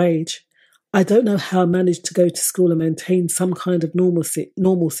form of wage. I don't know how I managed to go to school and maintain some kind of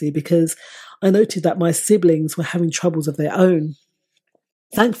normalcy because I noted that my siblings were having troubles of their own.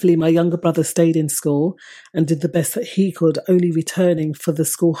 Thankfully, my younger brother stayed in school and did the best that he could, only returning for the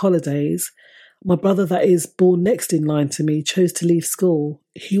school holidays. My brother, that is born next in line to me, chose to leave school.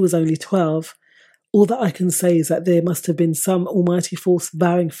 He was only 12. All that I can say is that there must have been some almighty force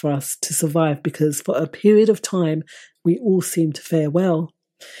vowing for us to survive, because for a period of time we all seemed to fare well.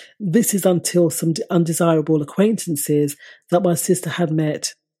 This is until some undesirable acquaintances that my sister had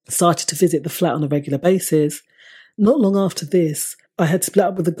met started to visit the flat on a regular basis. Not long after this, I had split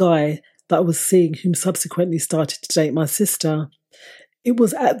up with a guy that I was seeing, whom subsequently started to date my sister. It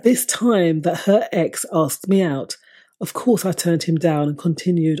was at this time that her ex asked me out. Of course, I turned him down and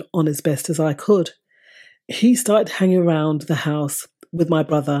continued on as best as I could. He started hanging around the house with my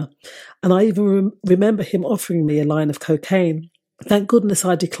brother, and I even remember him offering me a line of cocaine. Thank goodness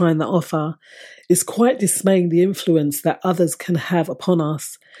I declined that offer. It's quite dismaying the influence that others can have upon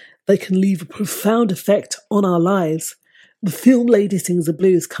us. They can leave a profound effect on our lives. The film Lady Sings the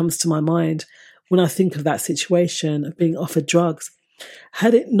Blues comes to my mind when I think of that situation of being offered drugs.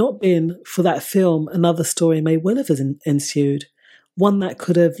 Had it not been for that film, another story may well have ensued, one that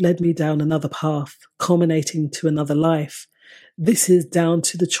could have led me down another path, culminating to another life. This is down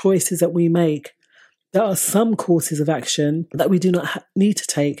to the choices that we make. There are some courses of action that we do not need to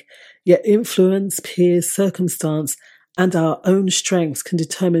take, yet influence, peers, circumstance, and our own strengths can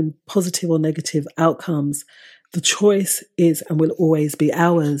determine positive or negative outcomes. The choice is and will always be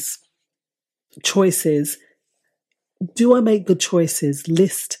ours. Choices. Do I make good choices?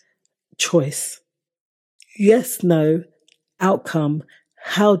 List. Choice. Yes, no. Outcome.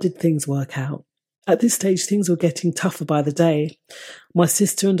 How did things work out? At this stage, things were getting tougher by the day. My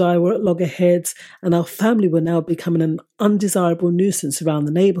sister and I were at loggerheads, and our family were now becoming an undesirable nuisance around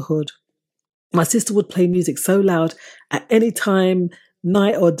the neighbourhood. My sister would play music so loud at any time,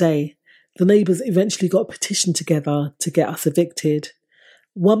 night or day. The neighbours eventually got a petition together to get us evicted.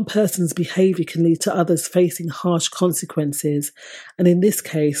 One person's behaviour can lead to others facing harsh consequences, and in this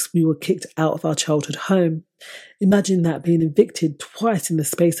case, we were kicked out of our childhood home. Imagine that, being evicted twice in the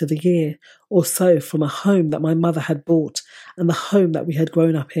space of a year or so from a home that my mother had bought and the home that we had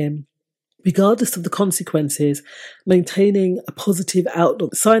grown up in. Regardless of the consequences, maintaining a positive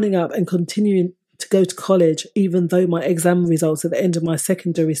outlook, signing up and continuing to go to college, even though my exam results at the end of my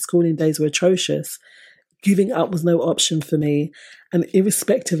secondary schooling days were atrocious, giving up was no option for me, and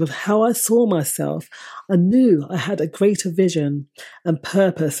irrespective of how I saw myself, I knew I had a greater vision and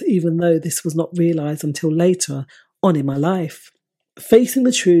purpose, even though this was not realised until later on in my life. Facing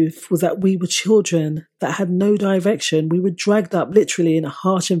the truth was that we were children that had no direction. We were dragged up literally in a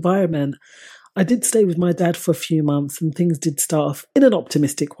harsh environment. I did stay with my dad for a few months and things did start off in an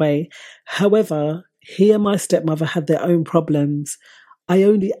optimistic way. However, he and my stepmother had their own problems. I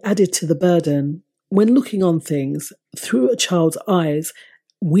only added to the burden. When looking on things through a child's eyes,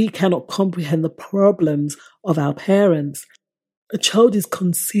 we cannot comprehend the problems of our parents. A child is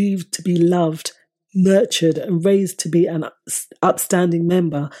conceived to be loved, nurtured, and raised to be an upstanding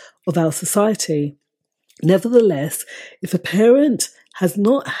member of our society. Nevertheless, if a parent has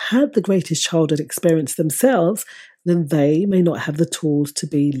not had the greatest childhood experience themselves, then they may not have the tools to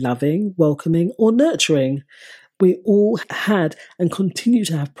be loving, welcoming, or nurturing. We all had and continue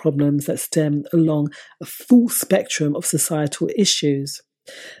to have problems that stem along a full spectrum of societal issues.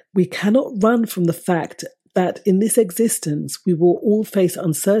 We cannot run from the fact that in this existence we will all face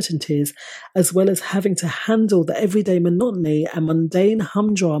uncertainties, as well as having to handle the everyday monotony and mundane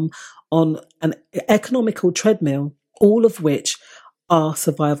humdrum on an economical treadmill, all of which are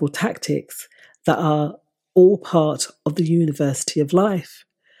survival tactics that are all part of the university of life.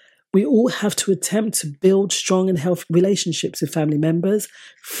 We all have to attempt to build strong and healthy relationships with family members,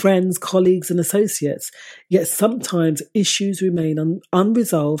 friends, colleagues, and associates. Yet sometimes issues remain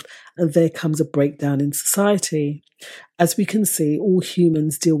unresolved and there comes a breakdown in society. As we can see, all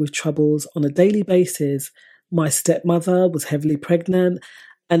humans deal with troubles on a daily basis. My stepmother was heavily pregnant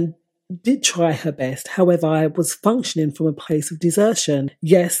and did try her best. However, I was functioning from a place of desertion.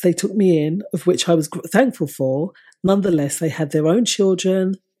 Yes, they took me in, of which I was thankful for. Nonetheless, they had their own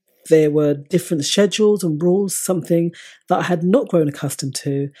children, There were different schedules and rules, something that I had not grown accustomed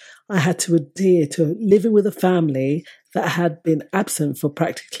to. I had to adhere to living with a family that had been absent for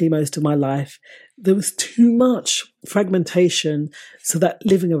practically most of my life. There was too much fragmentation, so that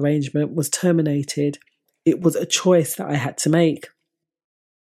living arrangement was terminated. It was a choice that I had to make.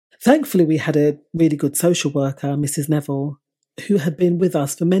 Thankfully, we had a really good social worker, Mrs. Neville, who had been with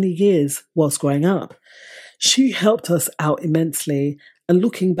us for many years whilst growing up. She helped us out immensely, and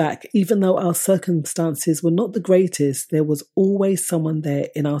looking back, even though our circumstances were not the greatest, there was always someone there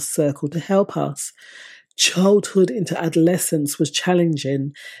in our circle to help us. Childhood into adolescence was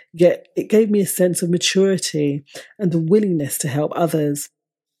challenging, yet it gave me a sense of maturity and a willingness to help others.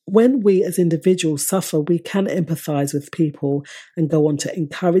 When we as individuals suffer, we can empathise with people and go on to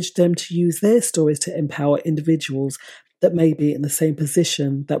encourage them to use their stories to empower individuals that may be in the same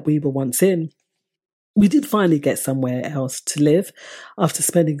position that we were once in. We did finally get somewhere else to live after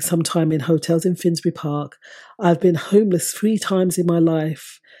spending some time in hotels in Finsbury Park. I've been homeless 3 times in my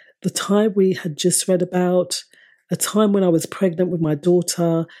life. The time we had just read about, a time when I was pregnant with my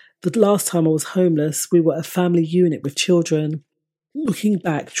daughter, the last time I was homeless, we were a family unit with children. Looking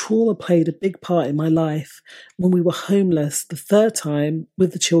back, trauma played a big part in my life. When we were homeless, the 3rd time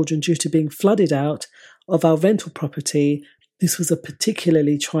with the children due to being flooded out of our rental property, this was a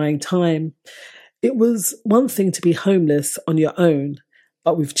particularly trying time. It was one thing to be homeless on your own,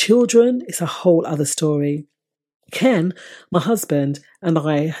 but with children, it's a whole other story. Ken, my husband, and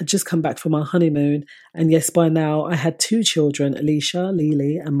I had just come back from our honeymoon, and yes, by now I had 2 children, Alicia,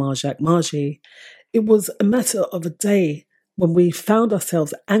 Lily, and Margie. It was a matter of a day when we found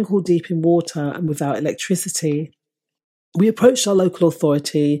ourselves ankle deep in water and without electricity. We approached our local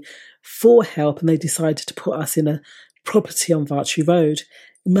authority for help, and they decided to put us in a property on Vartry Road.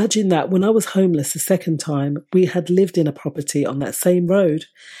 Imagine that when I was homeless the 2nd time, we had lived in a property on that same road.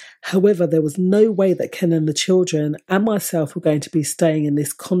 However, there was no way that Ken and the children and myself were going to be staying in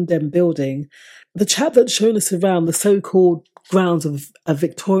this condemned building. The chap that shown us around the so-called grounds of a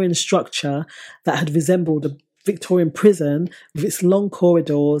Victorian structure that had resembled a Victorian prison with its long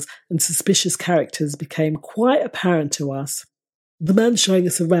corridors and suspicious characters became quite apparent to us. The man showing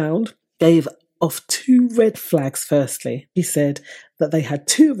us around gave off 2 red flags. Firstly, he said that they had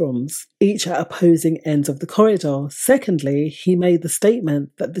 2 rooms, each at opposing ends of the corridor. Secondly, he made the statement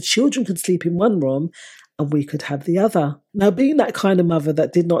that the children could sleep in one room and we could have the other. Now, being that kind of mother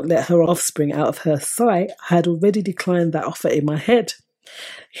that did not let her offspring out of her sight, I had already declined that offer in my head.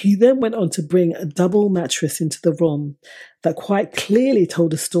 He then went on to bring a double mattress into the room that quite clearly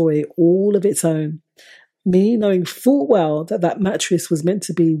told a story all of its own. Me knowing full well that that mattress was meant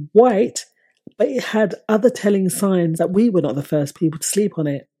to be white, but it had other telling signs that we were not the first people to sleep on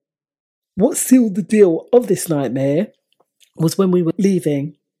it. What sealed the deal of this nightmare was when we were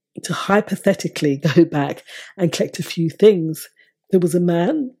leaving to hypothetically go back and collect a few things. There was a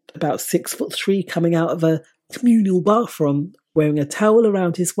man, about 6'3", coming out of a communal bathroom, wearing a towel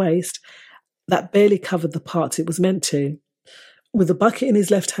around his waist that barely covered the parts it was meant to. With a bucket in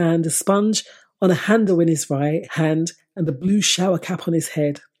his left hand, a sponge on a handle in his right hand, and a blue shower cap on his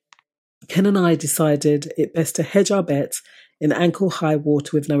head. Ken and I decided it best to hedge our bets in ankle-high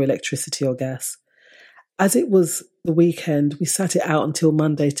water with no electricity or gas. As it was the weekend, we sat it out until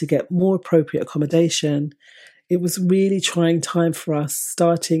Monday to get more appropriate accommodation. It was really trying time for us,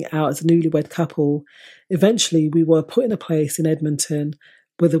 starting out as a newlywed couple. Eventually, we were put in a place in Edmonton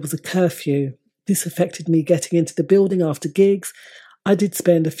where there was a curfew. This affected me getting into the building after gigs. I did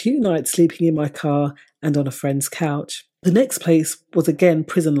spend a few nights sleeping in my car and on a friend's couch. The next place was again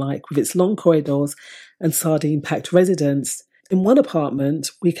prison-like, with its long corridors and sardine-packed residents. In one apartment,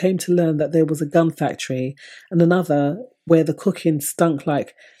 we came to learn that there was a gun factory, and another where the cooking stunk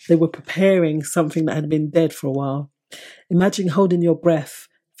like they were preparing something that had been dead for a while. Imagine holding your breath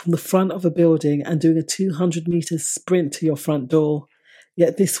from the front of a building and doing a 200-metre sprint to your front door.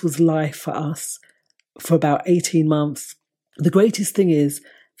 Yet this was life for us for about 18 months. The greatest thing is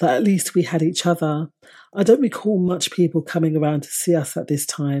that at least we had each other. I don't recall much people coming around to see us at this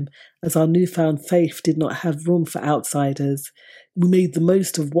time, as our newfound faith did not have room for outsiders. We made the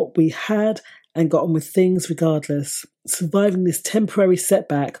most of what we had and got on with things regardless. Surviving this temporary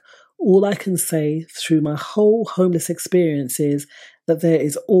setback, all I can say through my whole homeless experience is that there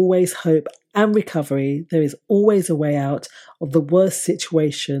is always hope and recovery. There is always a way out of the worst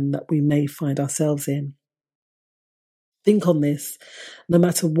situation that we may find ourselves in. Think on this. No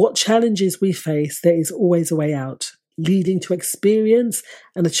matter what challenges we face, there is always a way out, leading to experience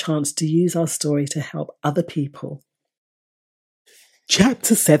and a chance to use our story to help other people.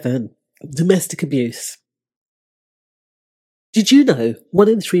 Chapter 7. Domestic Abuse. Did you know 1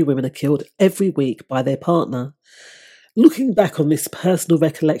 in 3 women are killed every week by their partner? Looking back on this personal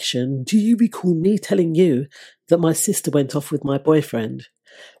recollection, do you recall me telling you that my sister went off with my boyfriend?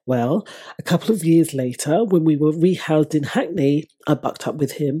 Well, a couple of years later, when we were rehoused in Hackney, I bucked up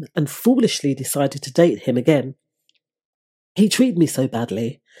with him and foolishly decided to date him again. He treated me so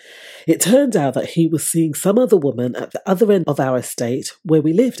badly. It turned out that he was seeing some other woman at the other end of our estate where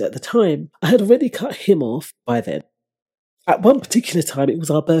we lived at the time. I had already cut him off by then. At one particular time, it was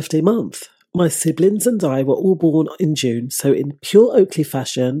our birthday month. My siblings and I were all born in June, so in pure Oakley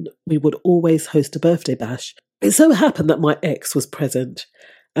fashion, we would always host a birthday bash. It so happened that my ex was present,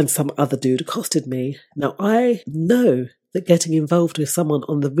 and some other dude accosted me. Now, I know that getting involved with someone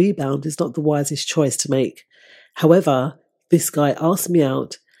on the rebound is not the wisest choice to make. However, this guy asked me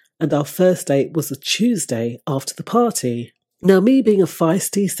out, and our first date was a Tuesday after the party. Now, me being a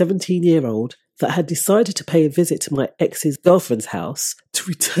feisty 17-year-old that had decided to pay a visit to my ex's girlfriend's house to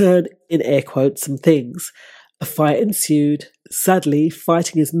return, in air quotes, some things, a fight ensued. Sadly,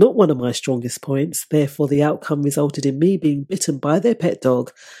 fighting is not one of my strongest points, therefore the outcome resulted in me being bitten by their pet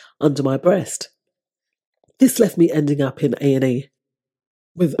dog under my breast. This left me ending up in A&E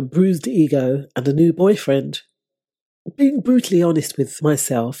with a bruised ego and a new boyfriend. Being brutally honest with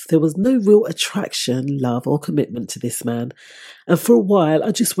myself, there was no real attraction, love, or commitment to this man, and for a while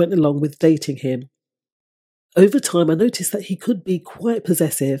I just went along with dating him. Over time, I noticed that he could be quite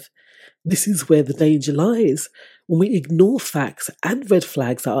possessive. This is where the danger lies, when we ignore facts and red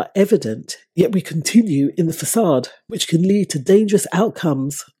flags that are evident, yet we continue in the facade, which can lead to dangerous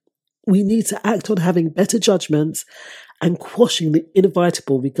outcomes. We need to act on having better judgments and quashing the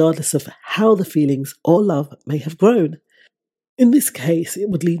inevitable regardless of how the feelings or love may have grown. In this case, it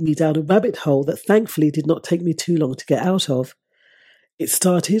would lead me down a rabbit hole that thankfully did not take me too long to get out of. It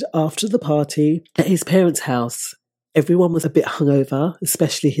started after the party at his parents' house. Everyone was a bit hungover,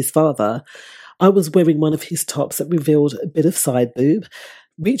 especially his father. I was wearing one of his tops that revealed a bit of side boob.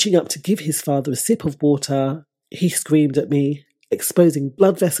 Reaching up to give his father a sip of water, he screamed at me, exposing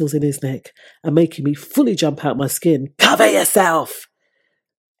blood vessels in his neck and making me fully jump out my skin. "Cover yourself!"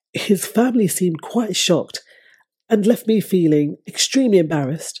 His family seemed quite shocked and left me feeling extremely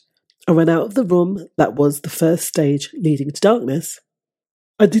embarrassed. I ran out of the room. That was the first stage leading to darkness.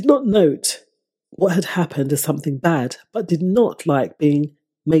 I did not note what had happened as something bad, but did not like being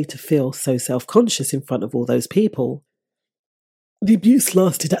made to feel so self-conscious in front of all those people. The abuse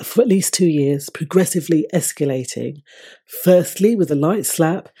lasted for at least 2 years, progressively escalating, firstly with a light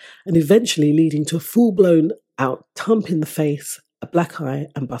slap and eventually leading to a full-blown out thump in the face, a black eye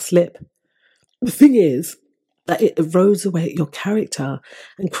and bust lip. The thing is that it erodes away at your character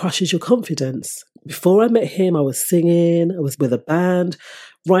and crushes your confidence. Before I met him, I was singing, I was with a band,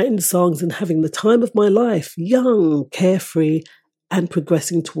 writing songs and having the time of my life, young, carefree, and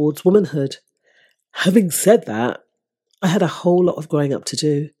progressing towards womanhood. Having said that, I had a whole lot of growing up to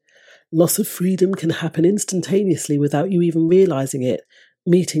do. Loss of freedom can happen instantaneously without you even realizing it.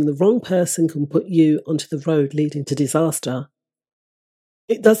 Meeting the wrong person can put you onto the road leading to disaster.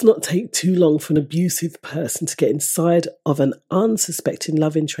 It does not take too long for an abusive person to get inside of an unsuspecting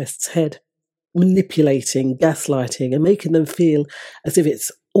love interest's head, manipulating, gaslighting, and making them feel as if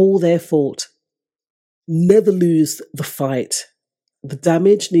it's all their fault. Never lose the fight. The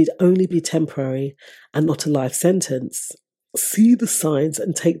damage need only be temporary and not a life sentence. See the signs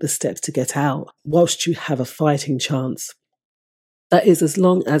and take the steps to get out whilst you have a fighting chance. That is, as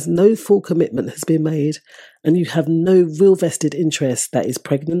long as no full commitment has been made and you have no real vested interest, that is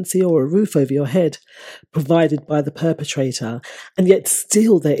pregnancy or a roof over your head, provided by the perpetrator, and yet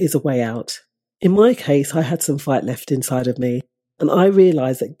still there is a way out. In my case, I had some fight left inside of me, and I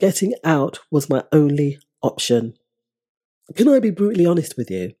realised that getting out was my only option. Can I be brutally honest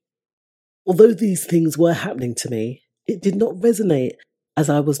with you? Although these things were happening to me, it did not resonate, as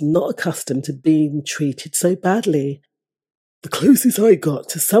I was not accustomed to being treated so badly. The closest I got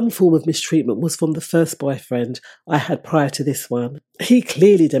to some form of mistreatment was from the first boyfriend I had prior to this one. He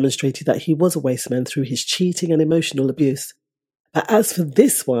clearly demonstrated that he was a waste man through his cheating and emotional abuse. But as for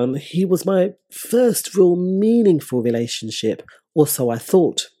this one, he was my first real meaningful relationship, or so I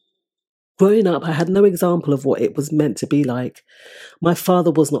thought. Growing up, I had no example of what it was meant to be like. My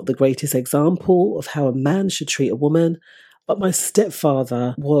father was not the greatest example of how a man should treat a woman, but my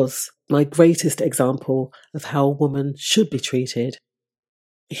stepfather was my greatest example of how a woman should be treated.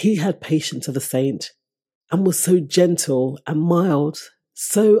 He had patience of a saint and was so gentle and mild,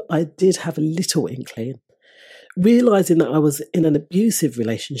 so I did have a little inkling. Realising that I was in an abusive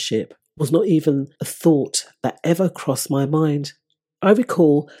relationship was not even a thought that ever crossed my mind. I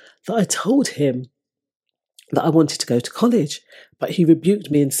recall that I told him that I wanted to go to college, but he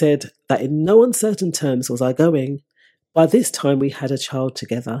rebuked me and said that in no uncertain terms was I going. By this time, we had a child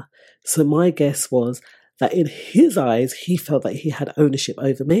together, so my guess was that in his eyes, he felt that he had ownership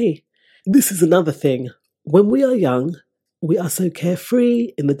over me. This is another thing. When we are young, we are so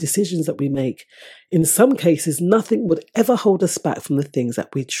carefree in the decisions that we make. In some cases, nothing would ever hold us back from the things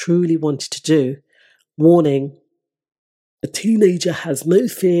that we truly wanted to do. Warning: a teenager has no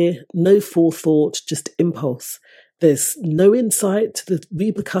fear, no forethought, just impulse. There's no insight to the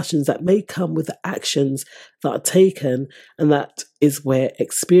repercussions that may come with the actions that are taken, and that is where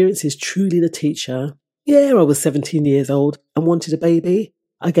experience is truly the teacher. Yeah, I was 17 years old and wanted a baby.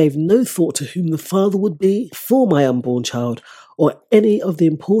 I gave no thought to whom the father would be for my unborn child, or any of the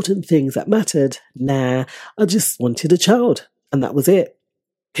important things that mattered. Nah, I just wanted a child, and that was it.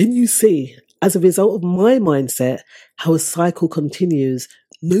 Can you see, as a result of my mindset, how a cycle continues?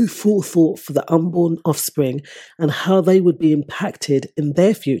 No forethought for the unborn offspring and how they would be impacted in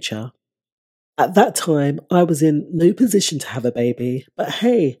their future. At that time, I was in no position to have a baby, but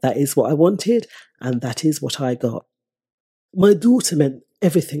hey, that is what I wanted, and that is what I got. My daughter meant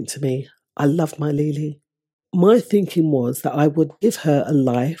everything to me. I loved my Lily. My thinking was that I would give her a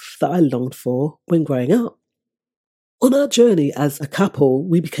life that I longed for when growing up. On our journey as a couple,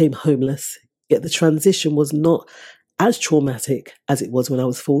 we became homeless, yet the transition was not as traumatic as it was when I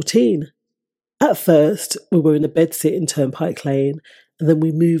was 14. At first, we were in a bedsit in Turnpike Lane, and then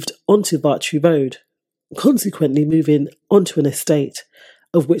we moved onto Vartry Road, consequently moving onto an estate,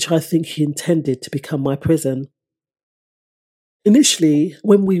 of which I think he intended to become my prison. Initially,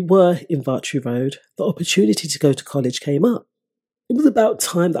 when we were in Vartry Road, the opportunity to go to college came up. It was about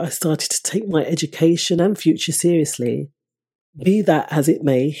time that I started to take my education and future seriously. Be that as it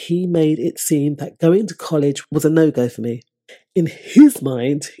may, he made it seem that going to college was a no-go for me. In his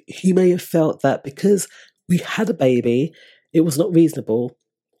mind, he may have felt that because we had a baby, it was not reasonable.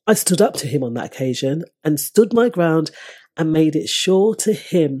 I stood up to him on that occasion and stood my ground and made it sure to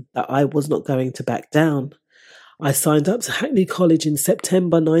him that I was not going to back down. I signed up to Hackney College in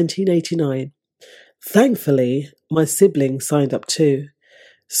September 1989. Thankfully, my siblings signed up too,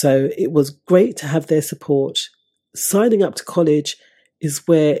 so it was great to have their support. Signing up to college is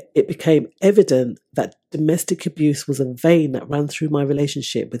where it became evident that domestic abuse was a vein that ran through my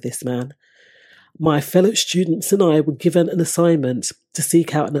relationship with this man. My fellow students and I were given an assignment to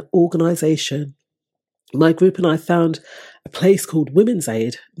seek out an organisation. My group and I found a place called Women's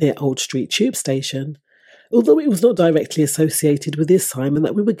Aid near Old Street Tube Station. Although it was not directly associated with the assignment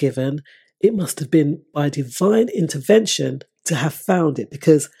that we were given, it must have been by divine intervention to have found it,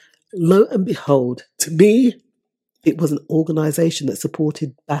 because lo and behold, to me, it was an organisation that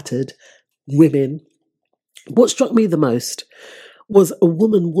supported battered women. What struck me the most was a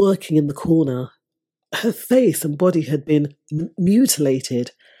woman working in the corner. Her face and body had been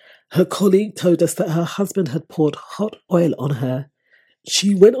mutilated. Her colleague told us that her husband had poured hot oil on her.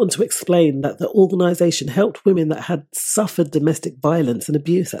 She went on to explain that the organisation helped women that had suffered domestic violence and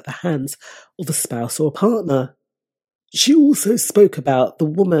abuse at the hands of a spouse or a partner. She also spoke about the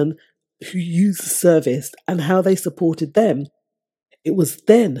woman who used the service and how they supported them. It was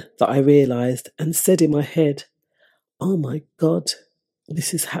then that I realised and said in my head, oh my God,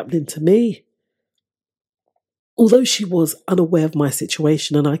 this is happening to me. Although she was unaware of my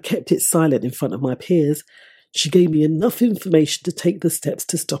situation and I kept it silent in front of my peers, she gave me enough information to take the steps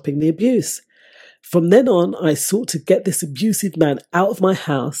to stopping the abuse. From then on, I sought to get this abusive man out of my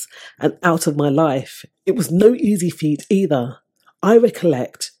house and out of my life. It was no easy feat either. I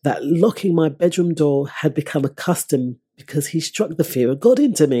recollect that locking my bedroom door had become a custom because he struck the fear of God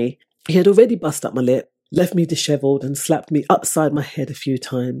into me. He had already bust up my lip, left me dishevelled and slapped me upside my head a few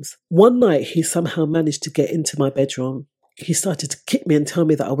times. One night, he somehow managed to get into my bedroom. He started to kick me and tell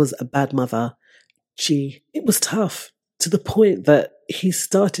me that I was a bad mother. Gee, it was tough, to the point that he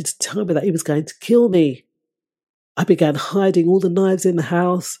started to tell me that he was going to kill me. I began hiding all the knives in the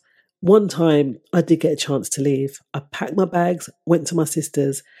house. One time, I did get a chance to leave. I packed my bags, went to my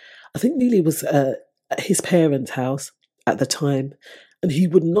sister's. I think Neely was at his parents' house at the time, and he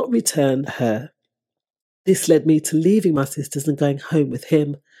would not return her. This led me to leaving my sister's and going home with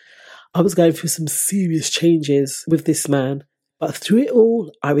him. I was going through some serious changes with this man, but through it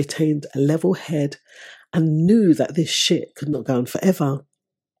all, I retained a level head and knew that this shit could not go on forever.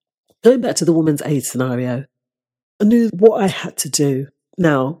 Going back to the Women's Aid scenario, I knew what I had to do.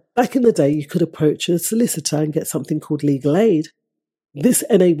 Now, back in the day, you could approach a solicitor and get something called legal aid. This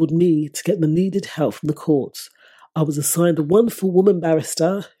enabled me to get the needed help from the courts. I was assigned a wonderful woman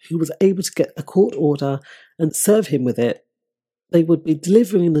barrister who was able to get a court order and serve him with it. They would be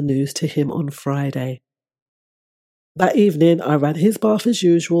delivering the news to him on Friday. That evening, I ran his bath as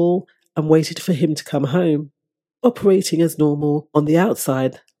usual and waited for him to come home, operating as normal on the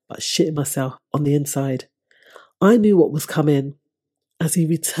outside, but shitting myself on the inside. I knew what was coming. As he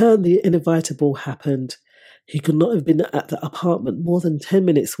returned, the inevitable happened. He could not have been at the apartment more than 10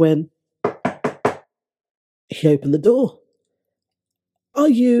 minutes when he opened the door. "Are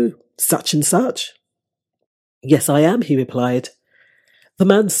you such and such?" "Yes, I am," he replied. The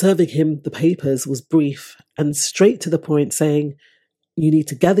man serving him the papers was brief and straight to the point, saying, "You need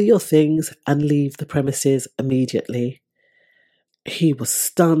to gather your things and leave the premises immediately." He was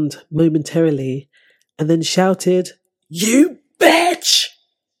stunned momentarily and then shouted, "You bitch!"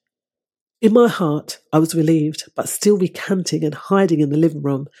 In my heart, I was relieved, but still recanting and hiding in the living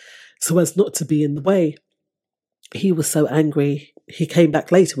room so as not to be in the way. He was so angry. He came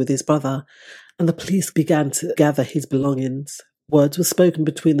back later with his brother, and the police began to gather his belongings. Words were spoken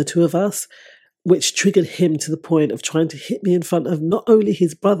between the two of us, which triggered him to the point of trying to hit me in front of not only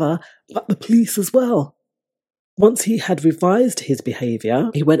his brother, but the police as well. Once he had revised his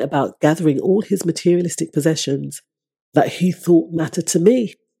behaviour, he went about gathering all his materialistic possessions that he thought mattered to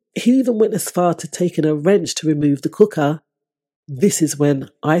me. He even went as far to taking a wrench to remove the cooker. This is when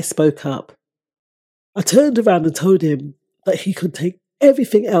I spoke up. I turned around and told him that he could take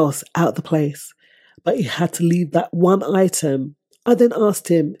everything else out the place, but he had to leave that one item. I then asked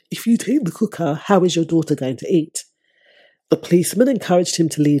him, "If you take the cooker, how is your daughter going to eat?" The policeman encouraged him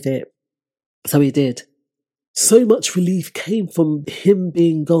to leave it, so he did. So much relief came from him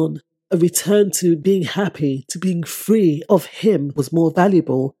being gone. A return to being happy, to being free of him was more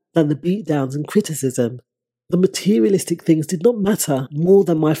valuable than the beatdowns and criticism. The materialistic things did not matter more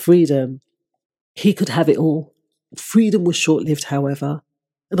than my freedom. He could have it all. Freedom was short-lived, however,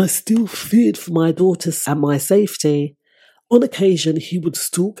 and I still feared for my daughters and my safety. On occasion, he would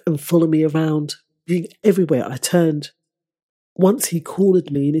stalk and follow me around, being everywhere I turned. Once he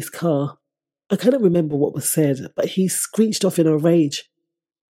cornered me in his car. I cannot remember what was said, but he screeched off in a rage.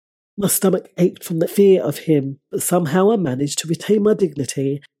 My stomach ached from the fear of him, but somehow I managed to retain my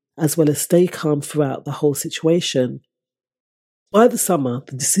dignity as well as stay calm throughout the whole situation. By the summer,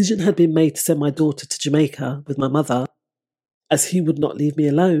 the decision had been made to send my daughter to Jamaica with my mother, as he would not leave me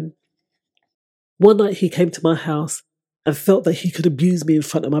alone. One night he came to my house and felt that he could abuse me in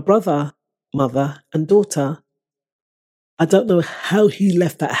front of my brother, mother, and daughter. I don't know how he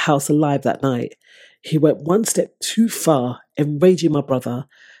left that house alive that night. He went one step too far, enraging my brother.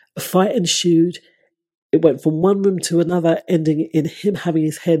 A fight ensued. It went from one room to another, ending in him having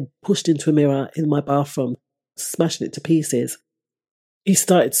his head pushed into a mirror in my bathroom, smashing it to pieces. He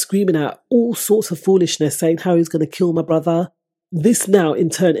started screaming out all sorts of foolishness, saying how he was going to kill my brother. This now in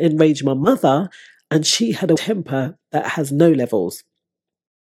turn enraged my mother, and she had a temper that has no levels.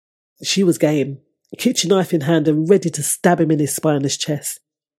 She was game, kitchen knife in hand and ready to stab him in his spineless chest.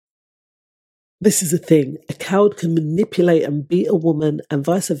 This is the thing, a coward can manipulate and beat a woman and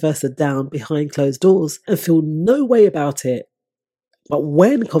vice versa down behind closed doors and feel no way about it. But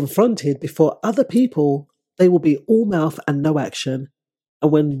when confronted before other people, they will be all mouth and no action.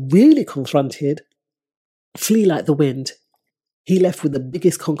 And when really confronted, flee like the wind. He left with the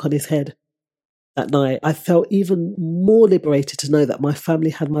biggest conk on his head. That night, I felt even more liberated to know that my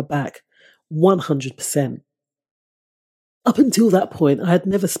family had my back 100%. Up until that point, I had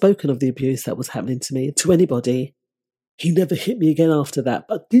never spoken of the abuse that was happening to me to anybody. He never hit me again after that,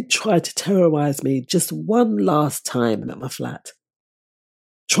 but did try to terrorize me just one last time at my flat.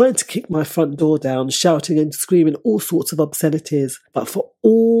 Trying to kick my front door down, shouting and screaming all sorts of obscenities. But for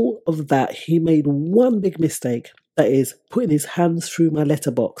all of that, he made one big mistake, that is, putting his hands through my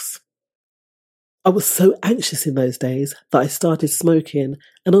letterbox. I was so anxious in those days that I started smoking,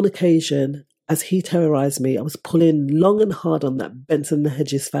 and on occasion, as he terrorised me, I was pulling long and hard on that Benson &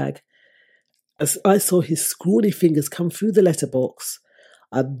 Hedges fag. As I saw his scrawny fingers come through the letterbox,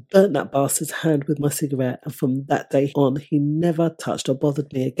 I burnt that bastard's hand with my cigarette, and from that day on, he never touched or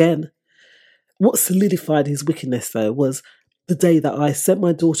bothered me again. What solidified his wickedness, though, was the day that I sent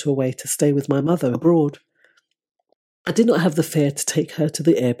my daughter away to stay with my mother abroad. I did not have the fare to take her to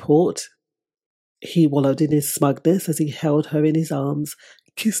the airport. He wallowed in his smugness as he held her in his arms,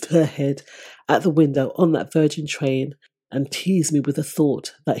 kissed her head at the window on that Virgin train, and teased me with the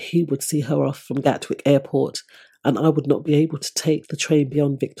thought that he would see her off from Gatwick Airport and I would not be able to take the train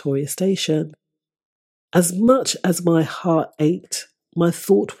beyond Victoria Station. As much as my heart ached, my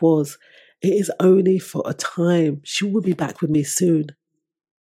thought was, it is only for a time. She will be back with me soon.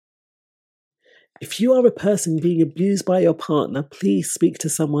 If you are a person being abused by your partner, please speak to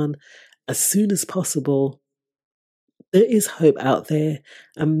someone as soon as possible. There is hope out there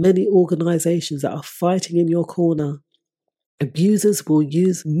and many organisations that are fighting in your corner. Abusers will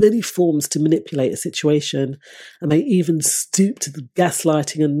use many forms to manipulate a situation and may even stoop to the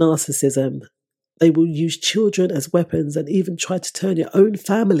gaslighting and narcissism. They will use children as weapons and even try to turn your own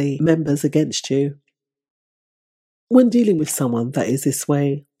family members against you. When dealing with someone that is this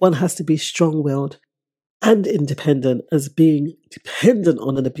way, one has to be strong-willed and independent, as being dependent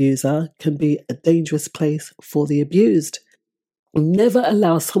on an abuser can be a dangerous place for the abused. Never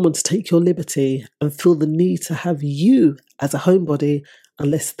allow someone to take your liberty and feel the need to have you as a homebody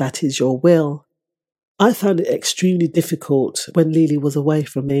unless that is your will. I found it extremely difficult when Lily was away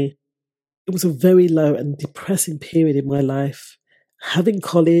from me. It was a very low and depressing period in my life. Having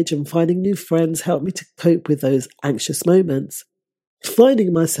college and finding new friends helped me to cope with those anxious moments.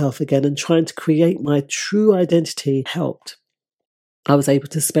 Finding myself again and trying to create my true identity helped. I was able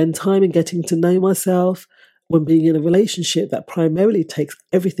to spend time in getting to know myself. When being in a relationship that primarily takes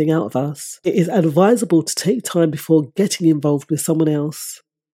everything out of us, it is advisable to take time before getting involved with someone else.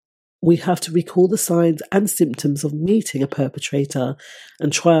 We have to recall the signs and symptoms of meeting a perpetrator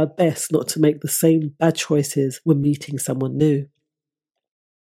and try our best not to make the same bad choices when meeting someone new.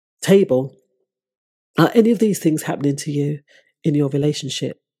 Table. Are any of these things happening to you in your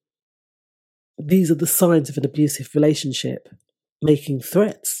relationship? These are the signs of an abusive relationship. Making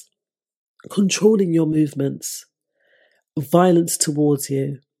threats, controlling your movements, violence towards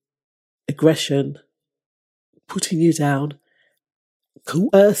you, aggression, putting you down,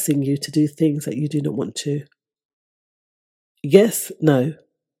 coercing you to do things that you do not want to. Yes, no.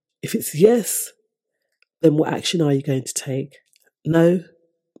 If it's yes, then what action are you going to take? No,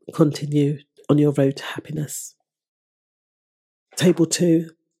 continue on your road to happiness. Table 2.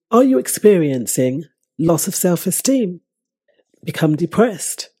 Are you experiencing loss of self-esteem? Become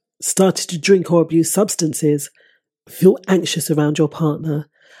depressed? Started to drink or abuse substances? Feel anxious around your partner?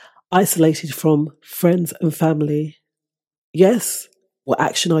 Isolated from friends and family? Yes, what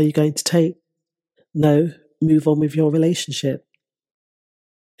action are you going to take? No, move on with your relationship.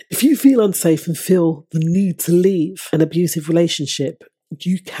 If you feel unsafe and feel the need to leave an abusive relationship,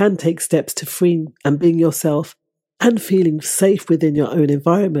 you can take steps to free and being yourself and feeling safe within your own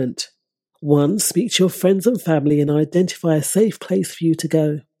environment. 1. Speak to your friends and family and identify a safe place for you to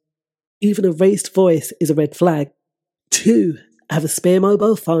go. Even a raised voice is a red flag. 2. Have a spare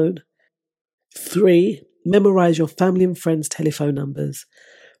mobile phone. 3. Memorize your family and friends' telephone numbers.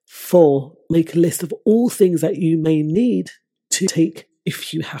 4. Make a list of all things that you may need to take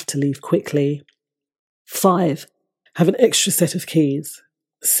if you have to leave quickly. 5. Have an extra set of keys.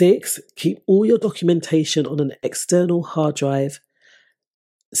 6. Keep all your documentation on an external hard drive.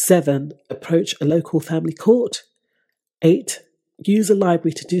 7. Approach a local family court. 8. Use a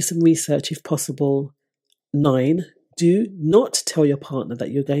library to do some research if possible. 9. Do not tell your partner that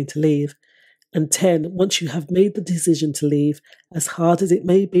you're going to leave. And 10. Once you have made the decision to leave, as hard as it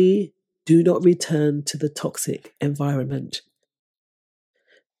may be, do not return to the toxic environment.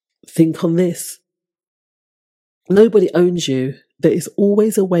 Think on this. Nobody owns you. There is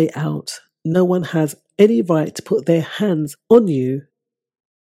always a way out. No one has any right to put their hands on you.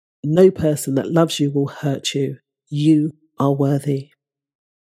 No person that loves you will hurt you. You are worthy.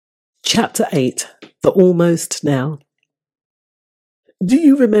 Chapter 8. The Almost Now. Do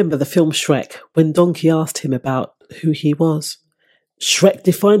you remember the film Shrek when Donkey asked him about who he was? Shrek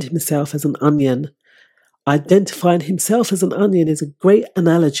defined himself as an onion. Identifying himself as an onion is a great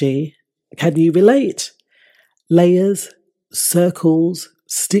analogy. Can you relate? Layers, circles,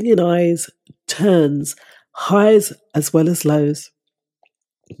 stinging eyes, turns, highs as well as lows.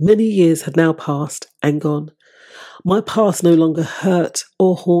 Many years had now passed and gone. My past no longer hurt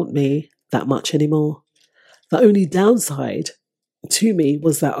or haunt me that much anymore. The only downside to me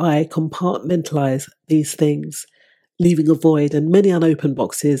was that I compartmentalized these things, leaving a void and many unopened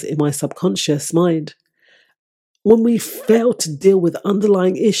boxes in my subconscious mind. When we fail to deal with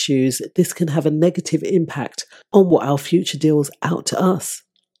underlying issues, this can have a negative impact on what our future deals out to us.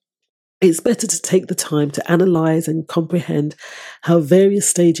 It's better to take the time to analyze and comprehend how various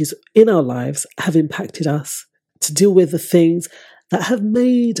stages in our lives have impacted us, to deal with the things that have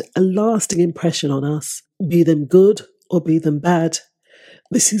made a lasting impression on us, be them good or be them bad.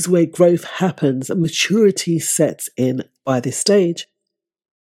 This is where growth happens and maturity sets in by this stage.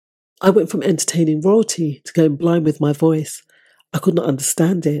 I went from entertaining royalty to going blind with my voice. I could not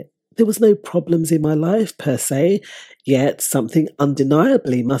understand it. There was no problems in my life per se, yet something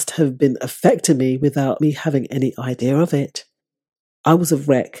undeniably must have been affecting me without me having any idea of it. I was a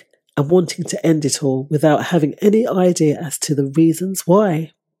wreck and wanting to end it all without having any idea as to the reasons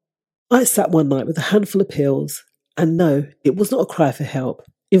why. I sat one night with a handful of pills, And no, it was not a cry for help.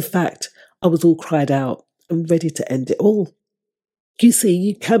 In fact, I was all cried out and ready to end it all. You see,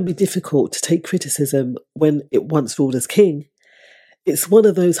 it can be difficult to take criticism when it once ruled as king. It's one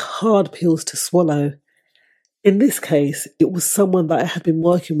of those hard pills to swallow. In this case, it was someone that I had been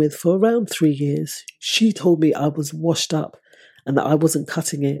working with for around 3 years. She told me I was washed up and that I wasn't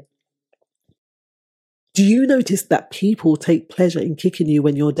cutting it. Do you notice that people take pleasure in kicking you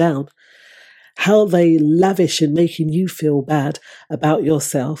when you're down? How they lavish in making you feel bad about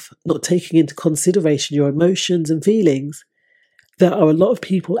yourself, not taking into consideration your emotions and feelings? There are a lot of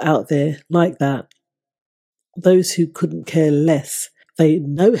people out there like that. Those who couldn't care less. They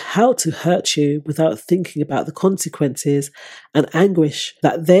know how to hurt you without thinking about the consequences and anguish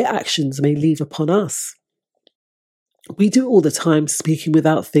that their actions may leave upon us. We do all the time, speaking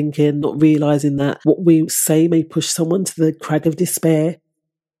without thinking, not realizing that what we say may push someone to the crag of despair.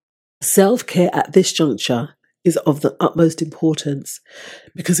 Self-care at this juncture is of the utmost importance,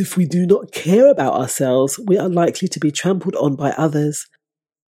 because if we do not care about ourselves, we are likely to be trampled on by others,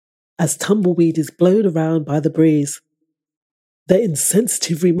 as tumbleweed is blown around by the breeze. Their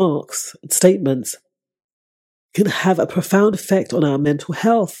insensitive remarks and statements can have a profound effect on our mental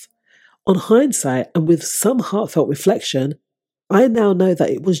health. On hindsight, and with some heartfelt reflection, I now know that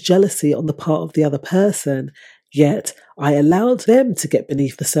it was jealousy on the part of the other person, yet I allowed them to get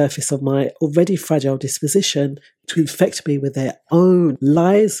beneath the surface of my already fragile disposition to infect me with their own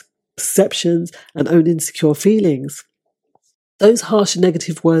lies, perceptions, and own insecure feelings. Those harsh and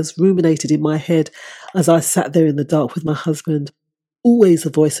negative words ruminated in my head as I sat there in the dark with my husband, always the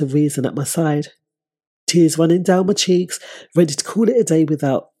voice of reason at my side. Tears running down my cheeks, ready to call it a day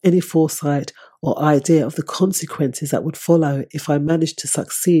without any foresight or idea of the consequences that would follow if I managed to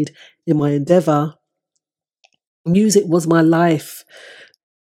succeed in my endeavour. Music was my life.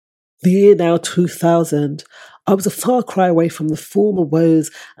 The year now 2000, I was a far cry away from the former woes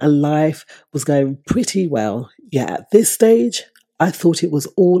and life was going pretty well. Yet at this stage, I thought it was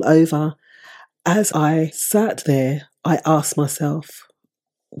all over. As I sat there, I asked myself,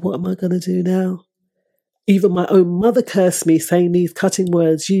 what am I going to do now? Even my own mother cursed me, saying these cutting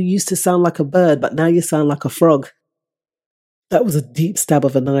words, you used to sound like a bird, but now you sound like a frog. That was a deep stab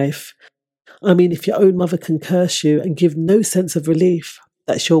of a knife. I mean, if your own mother can curse you and give no sense of relief,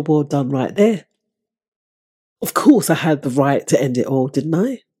 that's your world done right there. Of course I had the right to end it all, didn't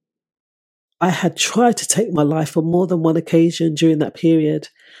I? I had tried to take my life on more than one occasion during that period,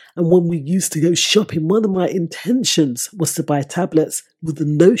 and when we used to go shopping, one of my intentions was to buy tablets with the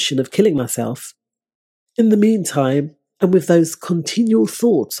notion of killing myself. In the meantime, and with those continual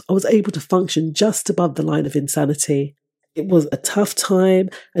thoughts, I was able to function just above the line of insanity. It was a tough time,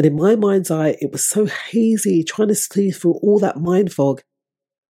 and in my mind's eye, it was so hazy, trying to see through all that mind fog.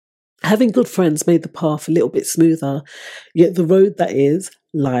 Having good friends made the path a little bit smoother, yet the road that is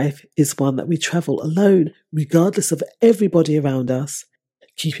life is one that we travel alone, regardless of everybody around us.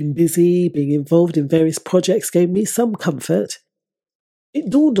 Keeping busy, being involved in various projects gave me some comfort. It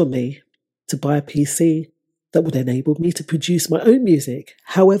dawned on me to buy a PC that would enable me to produce my own music.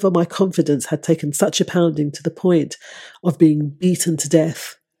 However, my confidence had taken such a pounding to the point of being beaten to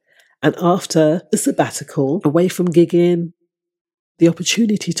death. And after a sabbatical, away from gigging, the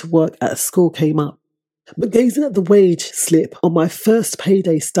opportunity to work at a school came up. But gazing at the wage slip on my first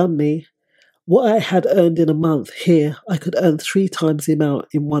payday stunned me. What I had earned in a month here, I could earn 3 times the amount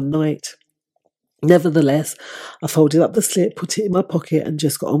in one night. Nevertheless, I folded up the slip, put it in my pocket, and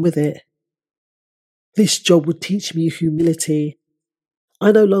just got on with it. This job would teach me humility.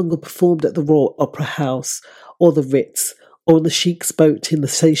 I no longer performed at the Royal Opera House or the Ritz or on the Sheik's boat in the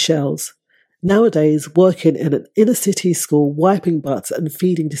Seychelles. Nowadays, working in an inner city school, wiping butts and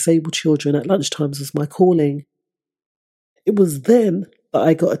feeding disabled children at lunchtimes was my calling. It was then that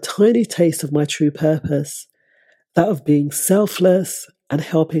I got a tiny taste of my true purpose, that of being selfless and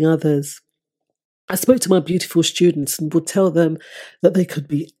helping others. I spoke to my beautiful students and would tell them that they could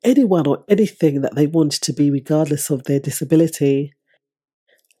be anyone or anything that they wanted to be, regardless of their disability.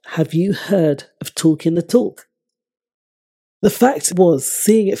 Have you heard of talking the talk? The fact was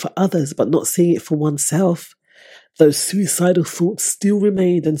seeing it for others but not seeing it for oneself. Those suicidal thoughts still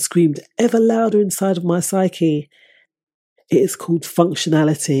remained and screamed ever louder inside of my psyche. It is called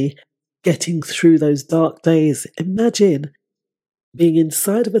functionality, getting through those dark days. Imagine being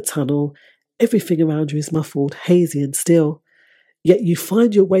inside of a tunnel. Everything around you is muffled, hazy and still. Yet you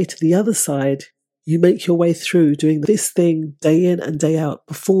find your way to the other side. You make your way through doing this thing day in and day out,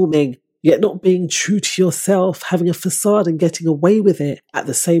 performing, yet not being true to yourself, having a facade and getting away with it at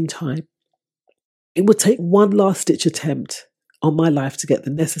the same time. It would take one last-ditch attempt, on my life to get the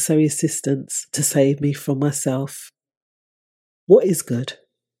necessary assistance to save me from myself. What is good?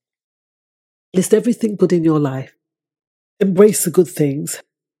 List everything good in your life. Embrace the good things,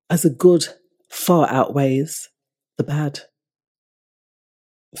 as the good far outweighs the bad.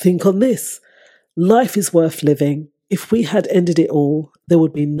 Think on this. Life is worth living. If we had ended it all, there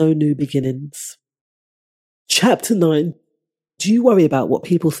would be no new beginnings. Chapter 9. Do you worry about what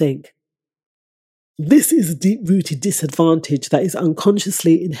people think? This is a deep-rooted disadvantage that is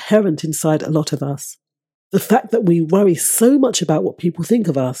unconsciously inherent inside a lot of us. The fact that we worry so much about what people think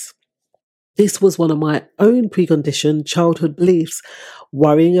of us. This was one of my own preconditioned childhood beliefs,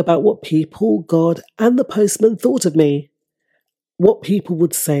 worrying about what people, God, and the postman thought of me. What people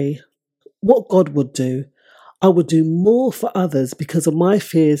would say, what God would do. I would do more for others because of my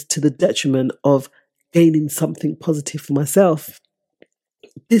fears to the detriment of gaining something positive for myself.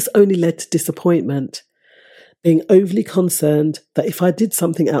 This only led to disappointment, being overly concerned that if I did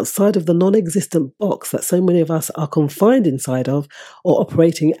something outside of the non-existent box that so many of us are confined inside of, or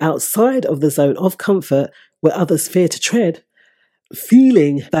operating outside of the zone of comfort where others fear to tread,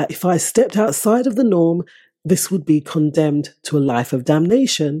 feeling that if I stepped outside of the norm, this would be condemned to a life of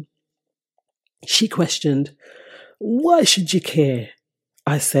damnation. She questioned, "Why should you care?"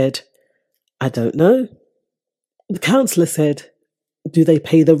 I said, "I don't know." The counsellor said, "Do they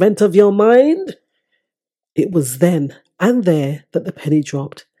pay the rent of your mind?" It was then and there that the penny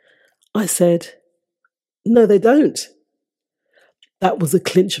dropped. I said, "No, they don't." That was a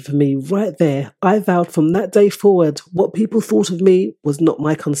clincher for me right there. I vowed from that day forward, what people thought of me was not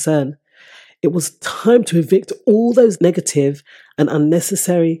my concern. It was time to evict all those negative and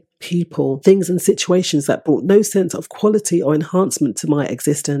unnecessary people, things and situations that brought no sense of quality or enhancement to my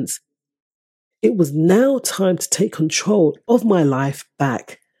existence. It was now time to take control of my life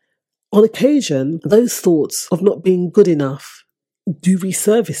back. On occasion, those thoughts of not being good enough do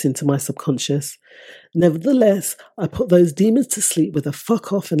resurface into my subconscious. Nevertheless, I put those demons to sleep with a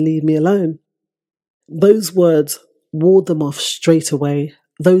fuck off and leave me alone. Those words ward them off straight away.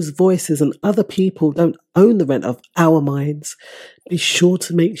 Those voices and other people don't own the rent of our minds. Be sure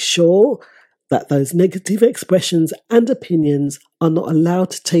to make sure that those negative expressions and opinions are not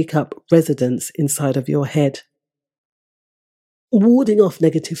allowed to take up residence inside of your head. Warding off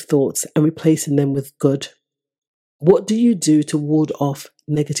negative thoughts and replacing them with good. What do you do to ward off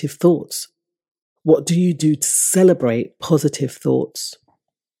negative thoughts? What do you do to celebrate positive thoughts?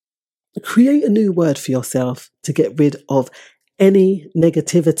 Create a new word for yourself to get rid of any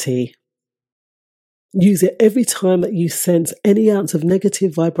negativity. Use it every time that you sense any ounce of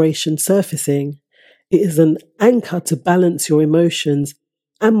negative vibration surfacing. It is an anchor to balance your emotions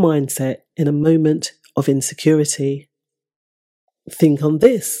and mindset in a moment of insecurity. Think on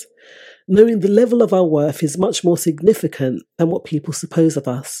this. Knowing the level of our worth is much more significant than what people suppose of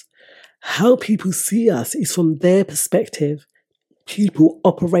us. How people see us is from their perspective. People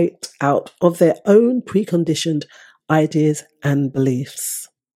operate out of their own preconditioned ideas and beliefs.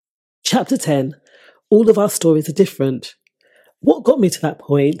 Chapter 10. All of our stories are different. What got me to that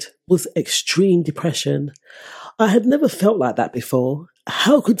point was extreme depression. I had never felt like that before.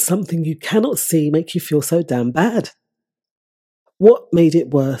 How could something you cannot see make you feel so damn bad? What made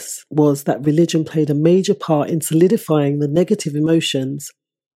it worse was that religion played a major part in solidifying the negative emotions.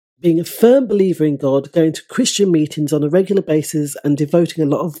 Being a firm believer in God, going to Christian meetings on a regular basis and devoting a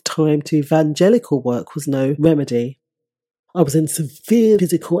lot of time to evangelical work was no remedy. I was in severe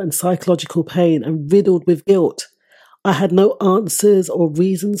physical and psychological pain and riddled with guilt. I had no answers or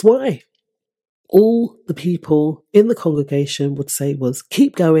reasons why. All the people in the congregation would say was,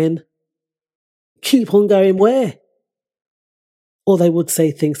 "Keep going." Keep on going where? Or they would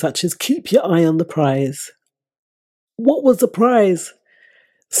say things such as, "Keep your eye on the prize." What was the prize?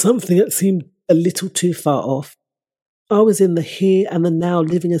 Something that seemed a little too far off. I was in the here and the now,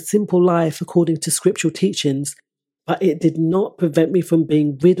 living a simple life according to scriptural teachings, but it did not prevent me from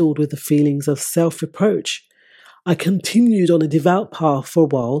being riddled with the feelings of self-reproach. I continued on a devout path for a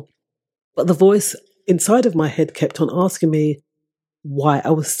while, but the voice inside of my head kept on asking me why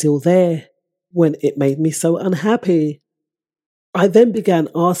I was still there when it made me so unhappy. I then began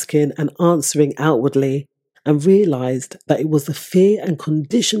asking and answering outwardly and realized that it was the fear and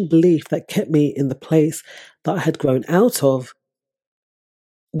conditioned belief that kept me in the place that I had grown out of.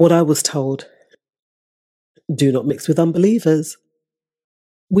 What I was told: do not mix with unbelievers.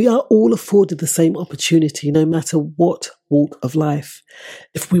 We are all afforded the same opportunity no matter what walk of life.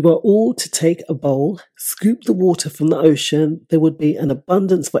 If we were all to take a bowl, scoop the water from the ocean, there would be an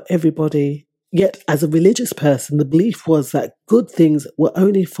abundance for everybody. Yet, as a religious person, the belief was that good things were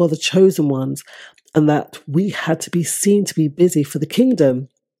only for the chosen ones, and that we had to be seen to be busy for the kingdom.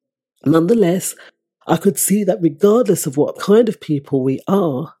 Nonetheless, I could see that regardless of what kind of people we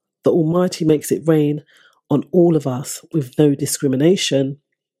are, the Almighty makes it rain on all of us with no discrimination.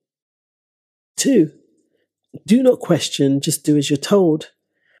 2. Do not question, just do as you're told.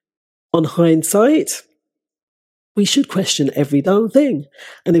 On hindsight, we should question every darn thing.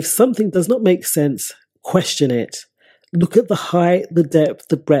 And if something does not make sense, question it. Look at the height, the depth,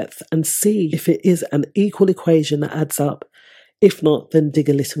 the breadth, and see if it is an equal equation that adds up. If not, then dig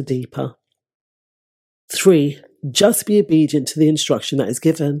a little deeper. 3. Just be obedient to the instruction that is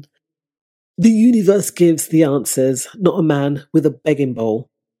given. The universe gives the answers, not a man with a begging bowl.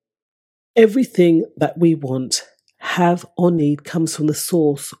 Everything that we want, have, or need comes from the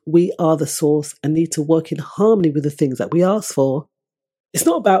source. We are the source and need to work in harmony with the things that we ask for. It's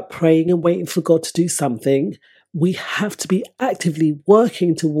not about praying and waiting for God to do something. We have to be actively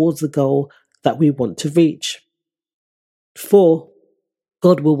working towards the goal that we want to reach. 4.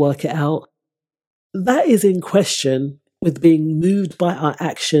 God will work it out. That is in question with being moved by our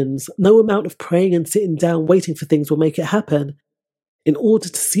actions. No amount of praying and sitting down waiting for things will make it happen. In order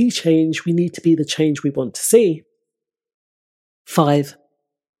to see change, we need to be the change we want to see. 5.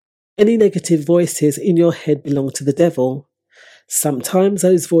 Any negative voices in your head belong to the devil. Sometimes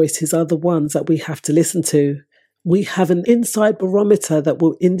those voices are the ones that we have to listen to. We have an inside barometer that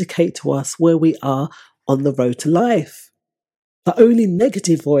will indicate to us where we are on the road to life. The only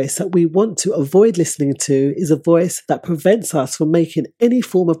negative voice that we want to avoid listening to is a voice that prevents us from making any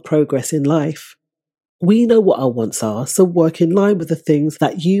form of progress in life. We know what our wants are, so work in line with the things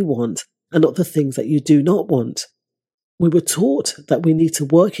that you want and not the things that you do not want. We were taught that we need to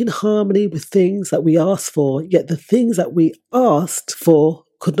work in harmony with things that we ask for, yet the things that we asked for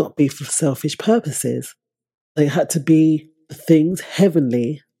could not be for selfish purposes. They had to be the things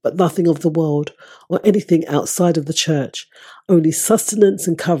heavenly, but nothing of the world or anything outside of the church. Only sustenance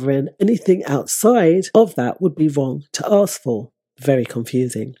and covering. Anything outside of that would be wrong to ask for. Very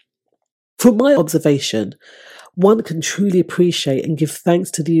confusing. From my observation, one can truly appreciate and give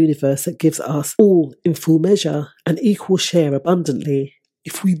thanks to the universe that gives us all in full measure and equal share abundantly.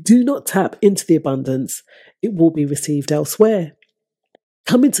 If we do not tap into the abundance, it will be received elsewhere.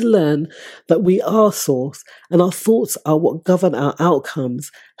 Coming to learn that we are source and our thoughts are what govern our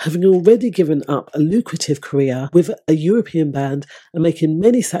outcomes, having already given up a lucrative career with a European band and making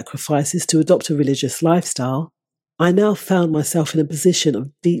many sacrifices to adopt a religious lifestyle, I now found myself in a position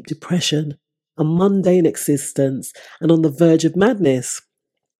of deep depression, a mundane existence, and on the verge of madness.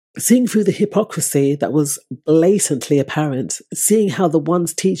 Seeing through the hypocrisy that was blatantly apparent, seeing how the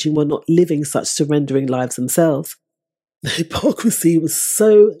ones teaching were not living such surrendering lives themselves. The hypocrisy was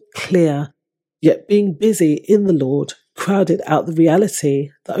so clear, yet being busy in the Lord crowded out the reality.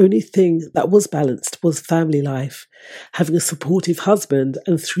 The only thing that was balanced was family life, having a supportive husband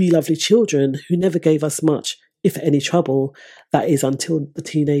and 3 lovely children who never gave us much, if any, trouble, that is until the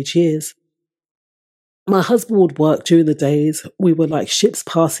teenage years. My husband would work during the days. We were like ships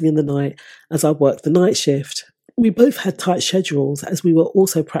passing in the night as I worked the night shift. We both had tight schedules as we were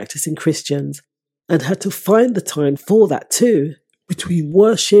also practicing Christians and had to find the time for that too. Between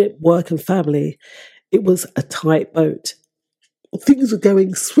worship, work and family, it was a tight boat. Things were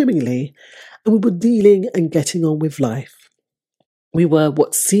going swimmingly and we were dealing and getting on with life. We were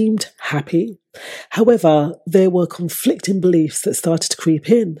what seemed happy. However, there were conflicting beliefs that started to creep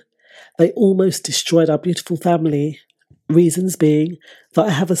in. They almost destroyed our beautiful family. Reasons being that I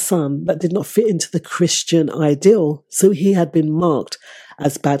have a son that did not fit into the Christian ideal, so he had been marked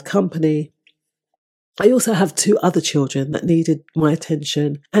as bad company. I also have 2 other children that needed my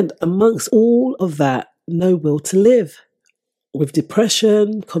attention, and amongst all of that, no will to live. With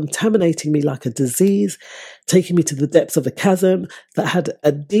depression contaminating me like a disease, taking me to the depths of a chasm that had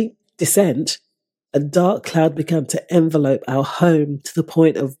a deep descent, a dark cloud began to envelope our home to the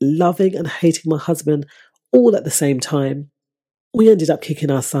point of loving and hating my husband all at the same time. We ended up kicking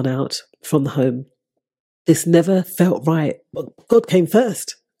our son out from the home. This never felt right, but God came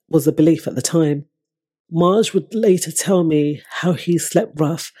first, was the belief at the time. Marge would later tell me how he slept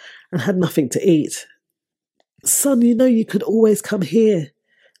rough and had nothing to eat. "Son, you know you could always come here,"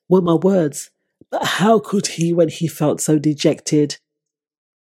 were my words. But how could he when he felt so dejected?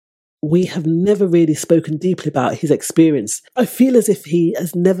 We have never really spoken deeply about his experience. I feel as if he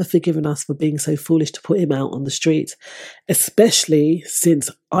has never forgiven us for being so foolish to put him out on the street, especially since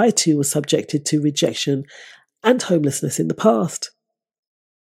I too was subjected to rejection and homelessness in the past.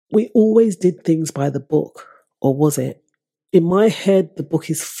 We always did things by the book, or was it? In my head, the book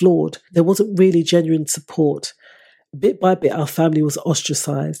is flawed. There wasn't really genuine support. Bit by bit, our family was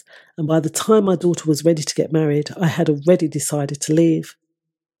ostracised, and by the time my daughter was ready to get married, I had already decided to leave.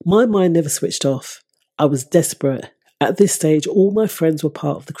 My mind never switched off. I was desperate. At this stage, all my friends were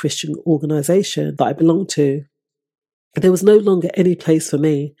part of the Christian organisation that I belonged to. There was no longer any place for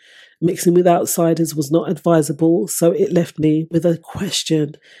me. Mixing with outsiders was not advisable, so it left me with a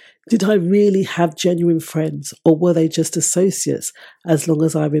question. Did I really have genuine friends, or were they just associates as long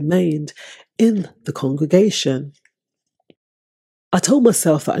as I remained in the congregation? I told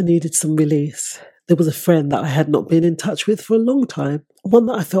myself that I needed some release. There was a friend that I had not been in touch with for a long time, one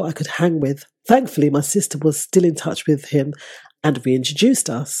that I felt I could hang with. Thankfully, my sister was still in touch with him and reintroduced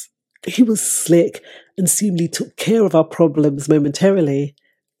us. He was slick and seemingly took care of our problems momentarily.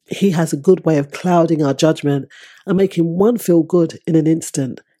 He has a good way of clouding our judgment and making one feel good in an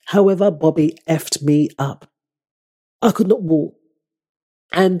instant. However, Bobby effed me up. I could not walk.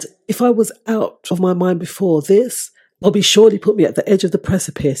 And if I was out of my mind before this, Bobby surely put me at the edge of the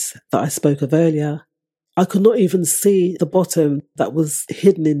precipice that I spoke of earlier. I could not even see the bottom that was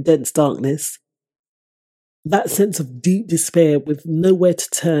hidden in dense darkness. That sense of deep despair with nowhere to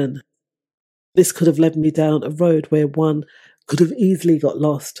turn. This could have led me down a road where one could have easily got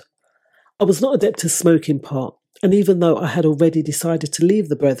lost. I was not adept to smoking pot, and even though I had already decided to leave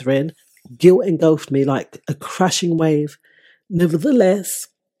the Brethren, guilt engulfed me like a crashing wave. Nevertheless,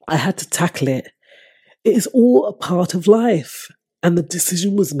 I had to tackle it. It is all a part of life, and the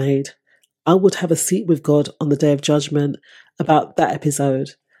decision was made. I would have a seat with God on the day of judgment about that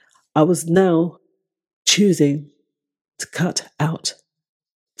episode. I was now choosing to cut out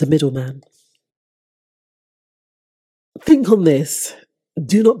the middleman. Think on this.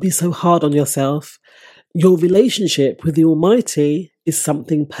 Do not be so hard on yourself. Your relationship with the Almighty is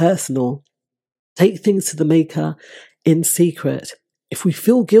something personal. Take things to the Maker in secret. If we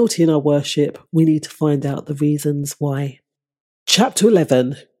feel guilty in our worship, we need to find out the reasons why. Chapter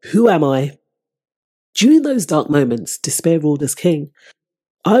 11. Who am I? During those dark moments, despair ruled as king.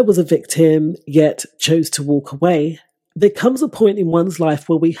 I was a victim, yet chose to walk away. There comes a point in one's life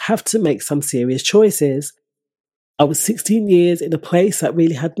where we have to make some serious choices. I was 16 years in a place that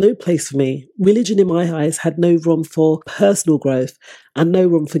really had no place for me. Religion in my eyes had no room for personal growth and no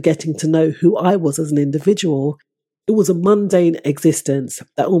room for getting to know who I was as an individual. It was a mundane existence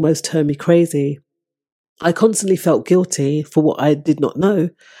that almost turned me crazy. I constantly felt guilty for what I did not know.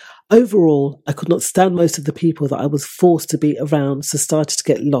 Overall, I could not stand most of the people that I was forced to be around, so started to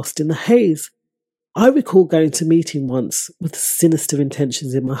get lost in the haze. I recall going to a meeting once with sinister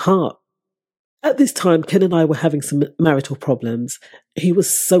intentions in my heart. At this time, Ken and I were having some marital problems. He was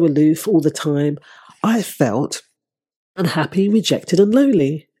so aloof all the time. I felt unhappy, rejected and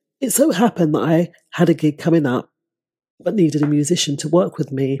lonely. It so happened that I had a gig coming up but needed a musician to work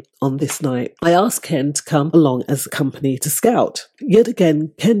with me on this night. I asked Ken to come along as a company to scout. Yet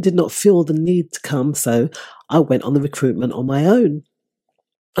again, Ken did not feel the need to come, so I went on the recruitment on my own.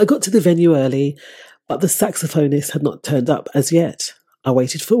 I got to the venue early, but the saxophonist had not turned up as yet. I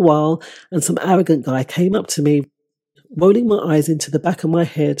waited for a while, and some arrogant guy came up to me, rolling my eyes into the back of my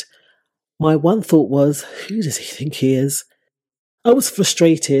head. My one thought was, who does he think he is? I was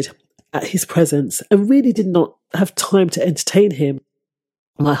frustrated at his presence and really did not have time to entertain him.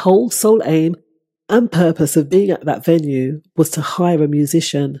 My whole sole aim and purpose of being at that venue was to hire a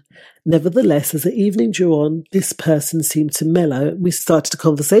musician. Nevertheless, as the evening drew on, this person seemed to mellow. We started a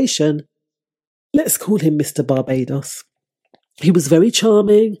conversation. Let's call him Mr. Barbados. He was very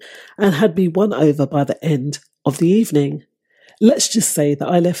charming and had me won over by the end of the evening. Let's just say that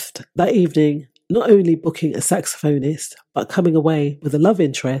I left that evening not only booking a saxophonist, but coming away with a love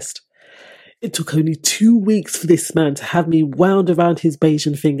interest. It took only 2 weeks for this man to have me wound around his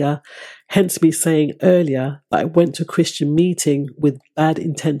Bayesian finger, hence me saying earlier that I went to a Christian meeting with bad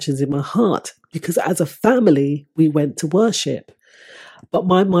intentions in my heart, because as a family, we went to worship. But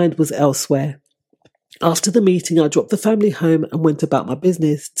my mind was elsewhere. After the meeting, I dropped the family home and went about my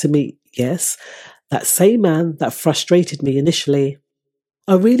business to meet, yes, that same man that frustrated me initially.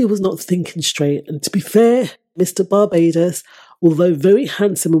 I really was not thinking straight, and to be fair, Mr. Barbados, although very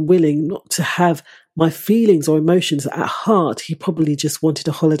handsome and willing not to have my feelings or emotions at heart, he probably just wanted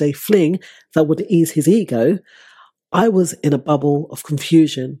a holiday fling that would ease his ego. I was in a bubble of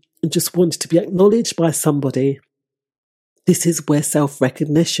confusion and just wanted to be acknowledged by somebody. This is where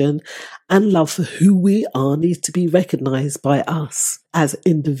self-recognition and love for who we are needs to be recognised by us as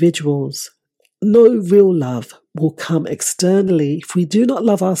individuals. No real love will come externally if we do not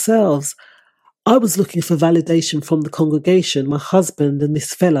love ourselves. I was looking for validation from the congregation, my husband and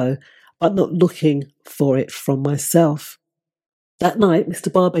this fellow, but not looking for it from myself. That night,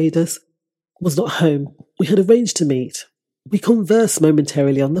 Mr. Barbados was not home. We had arranged to meet. We conversed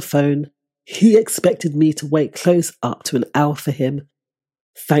momentarily on the phone. He expected me to wait close up to an hour for him.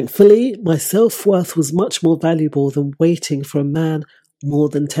 Thankfully, my self-worth was much more valuable than waiting for a man more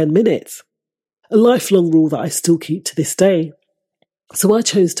than 10 minutes. A lifelong rule that I still keep to this day. So I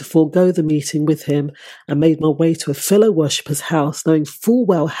chose to forego the meeting with him and made my way to a fellow worshipper's house, knowing full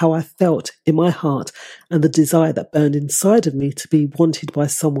well how I felt in my heart and the desire that burned inside of me to be wanted by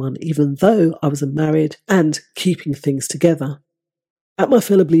someone, even though I was unmarried and keeping things together. At my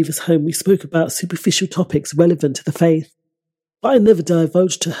fellow believer's home, we spoke about superficial topics relevant to the faith, but I never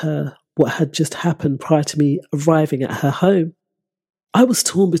divulged to her what had just happened prior to me arriving at her home. I was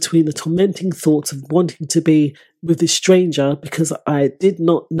torn between the tormenting thoughts of wanting to be with this stranger because I did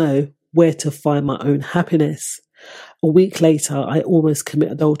not know where to find my own happiness. A week later, I almost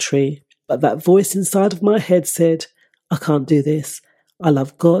commit adultery, but that voice inside of my head said, I can't do this. I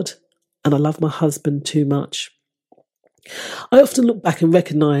love God and I love my husband too much. I often look back and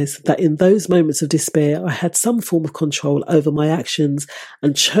recognise that in those moments of despair, I had some form of control over my actions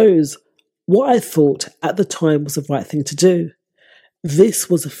and chose what I thought at the time was the right thing to do. This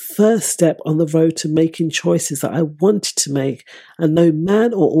was a first step on the road to making choices that I wanted to make, and no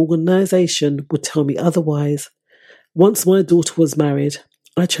man or organisation would tell me otherwise. Once my daughter was married,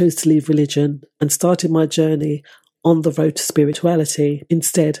 I chose to leave religion and started my journey on the road to spirituality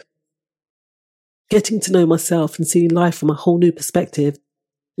instead. Getting to know myself and seeing life from a whole new perspective,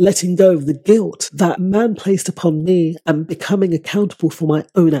 letting go of the guilt that man placed upon me and becoming accountable for my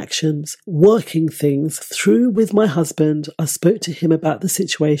own actions, working things through with my husband. I spoke to him about the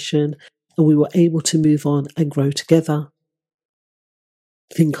situation and we were able to move on and grow together.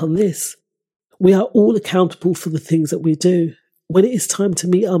 Think on this. We are all accountable for the things that we do. When it is time to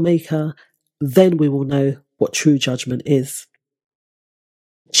meet our Maker, then we will know what true judgment is.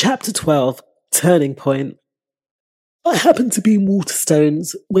 Chapter 12, Turning Point. I happened to be in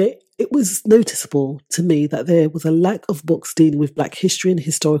Waterstones, where it was noticeable to me that there was a lack of books dealing with Black history and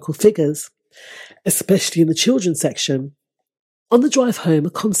historical figures, especially in the children's section. On the drive home, a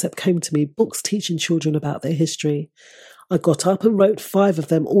concept came to me, books teaching children about their history. I got up and wrote 5 of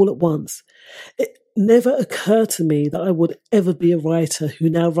them all at once. It never occurred to me that I would ever be a writer who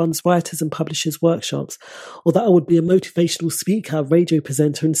now runs writers and publishers workshops, or that I would be a motivational speaker, radio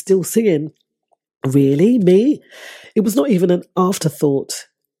presenter, and still singing. Really? Me? It was not even an afterthought.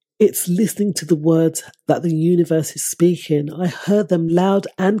 It's listening to the words that the universe is speaking. I heard them loud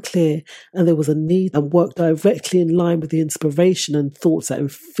and clear, and there was a need and work directly in line with the inspiration and thoughts that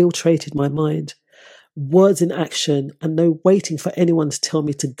infiltrated my mind. Words in action and no waiting for anyone to tell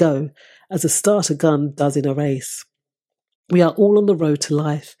me to go, as a starter gun does in a race. We are all on the road to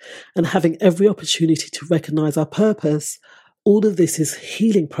life and having every opportunity to recognize our purpose. All of this is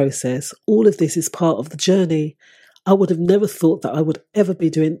healing process. All of this is part of the journey. I would have never thought that I would ever be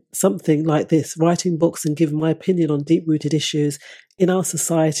doing something like this, writing books and giving my opinion on deep-rooted issues in our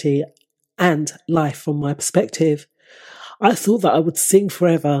society and life from my perspective. I thought that I would sing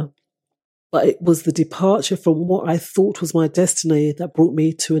forever, but it was the departure from what I thought was my destiny that brought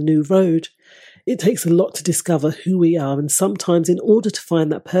me to a new road. It takes a lot to discover who we are, and sometimes in order to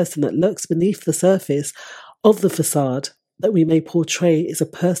find that person that lurks beneath the surface of the facade, that we may portray is a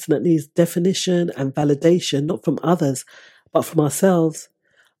person that needs definition and validation, not from others, but from ourselves.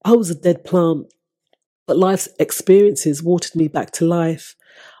 I was a dead plant, but life's experiences watered me back to life.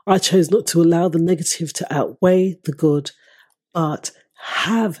 I chose not to allow the negative to outweigh the good, but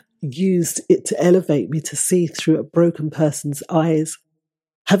have used it to elevate me to see through a broken person's eyes.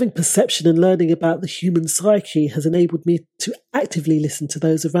 Having perception and learning about the human psyche has enabled me to actively listen to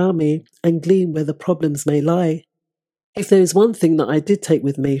those around me and glean where the problems may lie. If there is one thing that I did take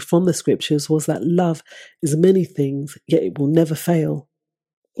with me from the scriptures was that love is many things, yet it will never fail.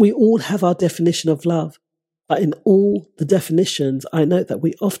 We all have our definition of love, but in all the definitions, I note that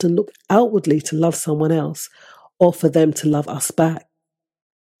we often look outwardly to love someone else or for them to love us back.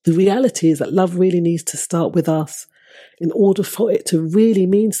 The reality is that love really needs to start with us in order for it to really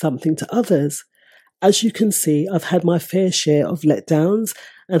mean something to others. As you can see, I've had my fair share of letdowns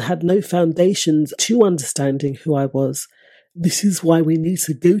and had no foundations to understanding who I was. This is why we need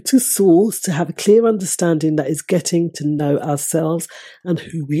to go to source to have a clear understanding that is getting to know ourselves and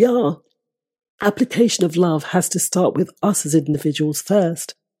who we are. Application of love has to start with us as individuals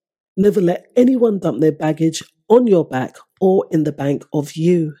first. Never let anyone dump their baggage on your back or in the bank of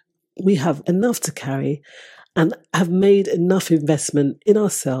you. We have enough to carry and have made enough investment in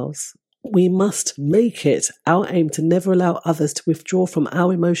ourselves. We must make it our aim to never allow others to withdraw from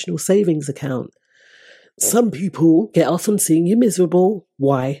our emotional savings account. Some people get off on seeing you miserable.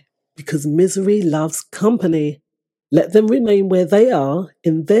 Why? because misery loves company. Let them remain where they are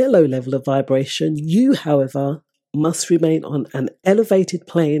in their low level of vibration. You, however, must remain on an elevated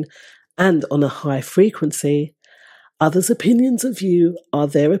plane and on a high frequency. Others' opinions of you are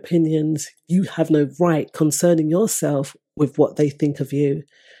their opinions. You have no right concerning yourself with what they think of you.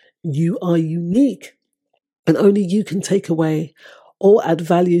 You are unique, and only you can take away or add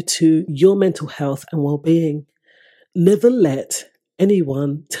value to your mental health and well-being. Never let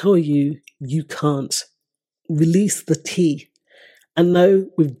anyone tell you you can't. Release the T and know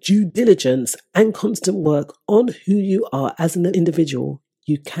with due diligence and constant work on who you are as an individual,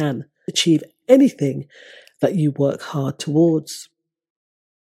 you can achieve anything that you work hard towards.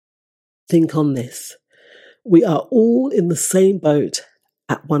 Think on this. We are all in the same boat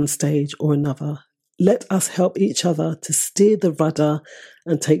at one stage or another. Let us help each other to steer the rudder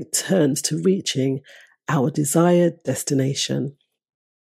and take turns to reaching our desired destination.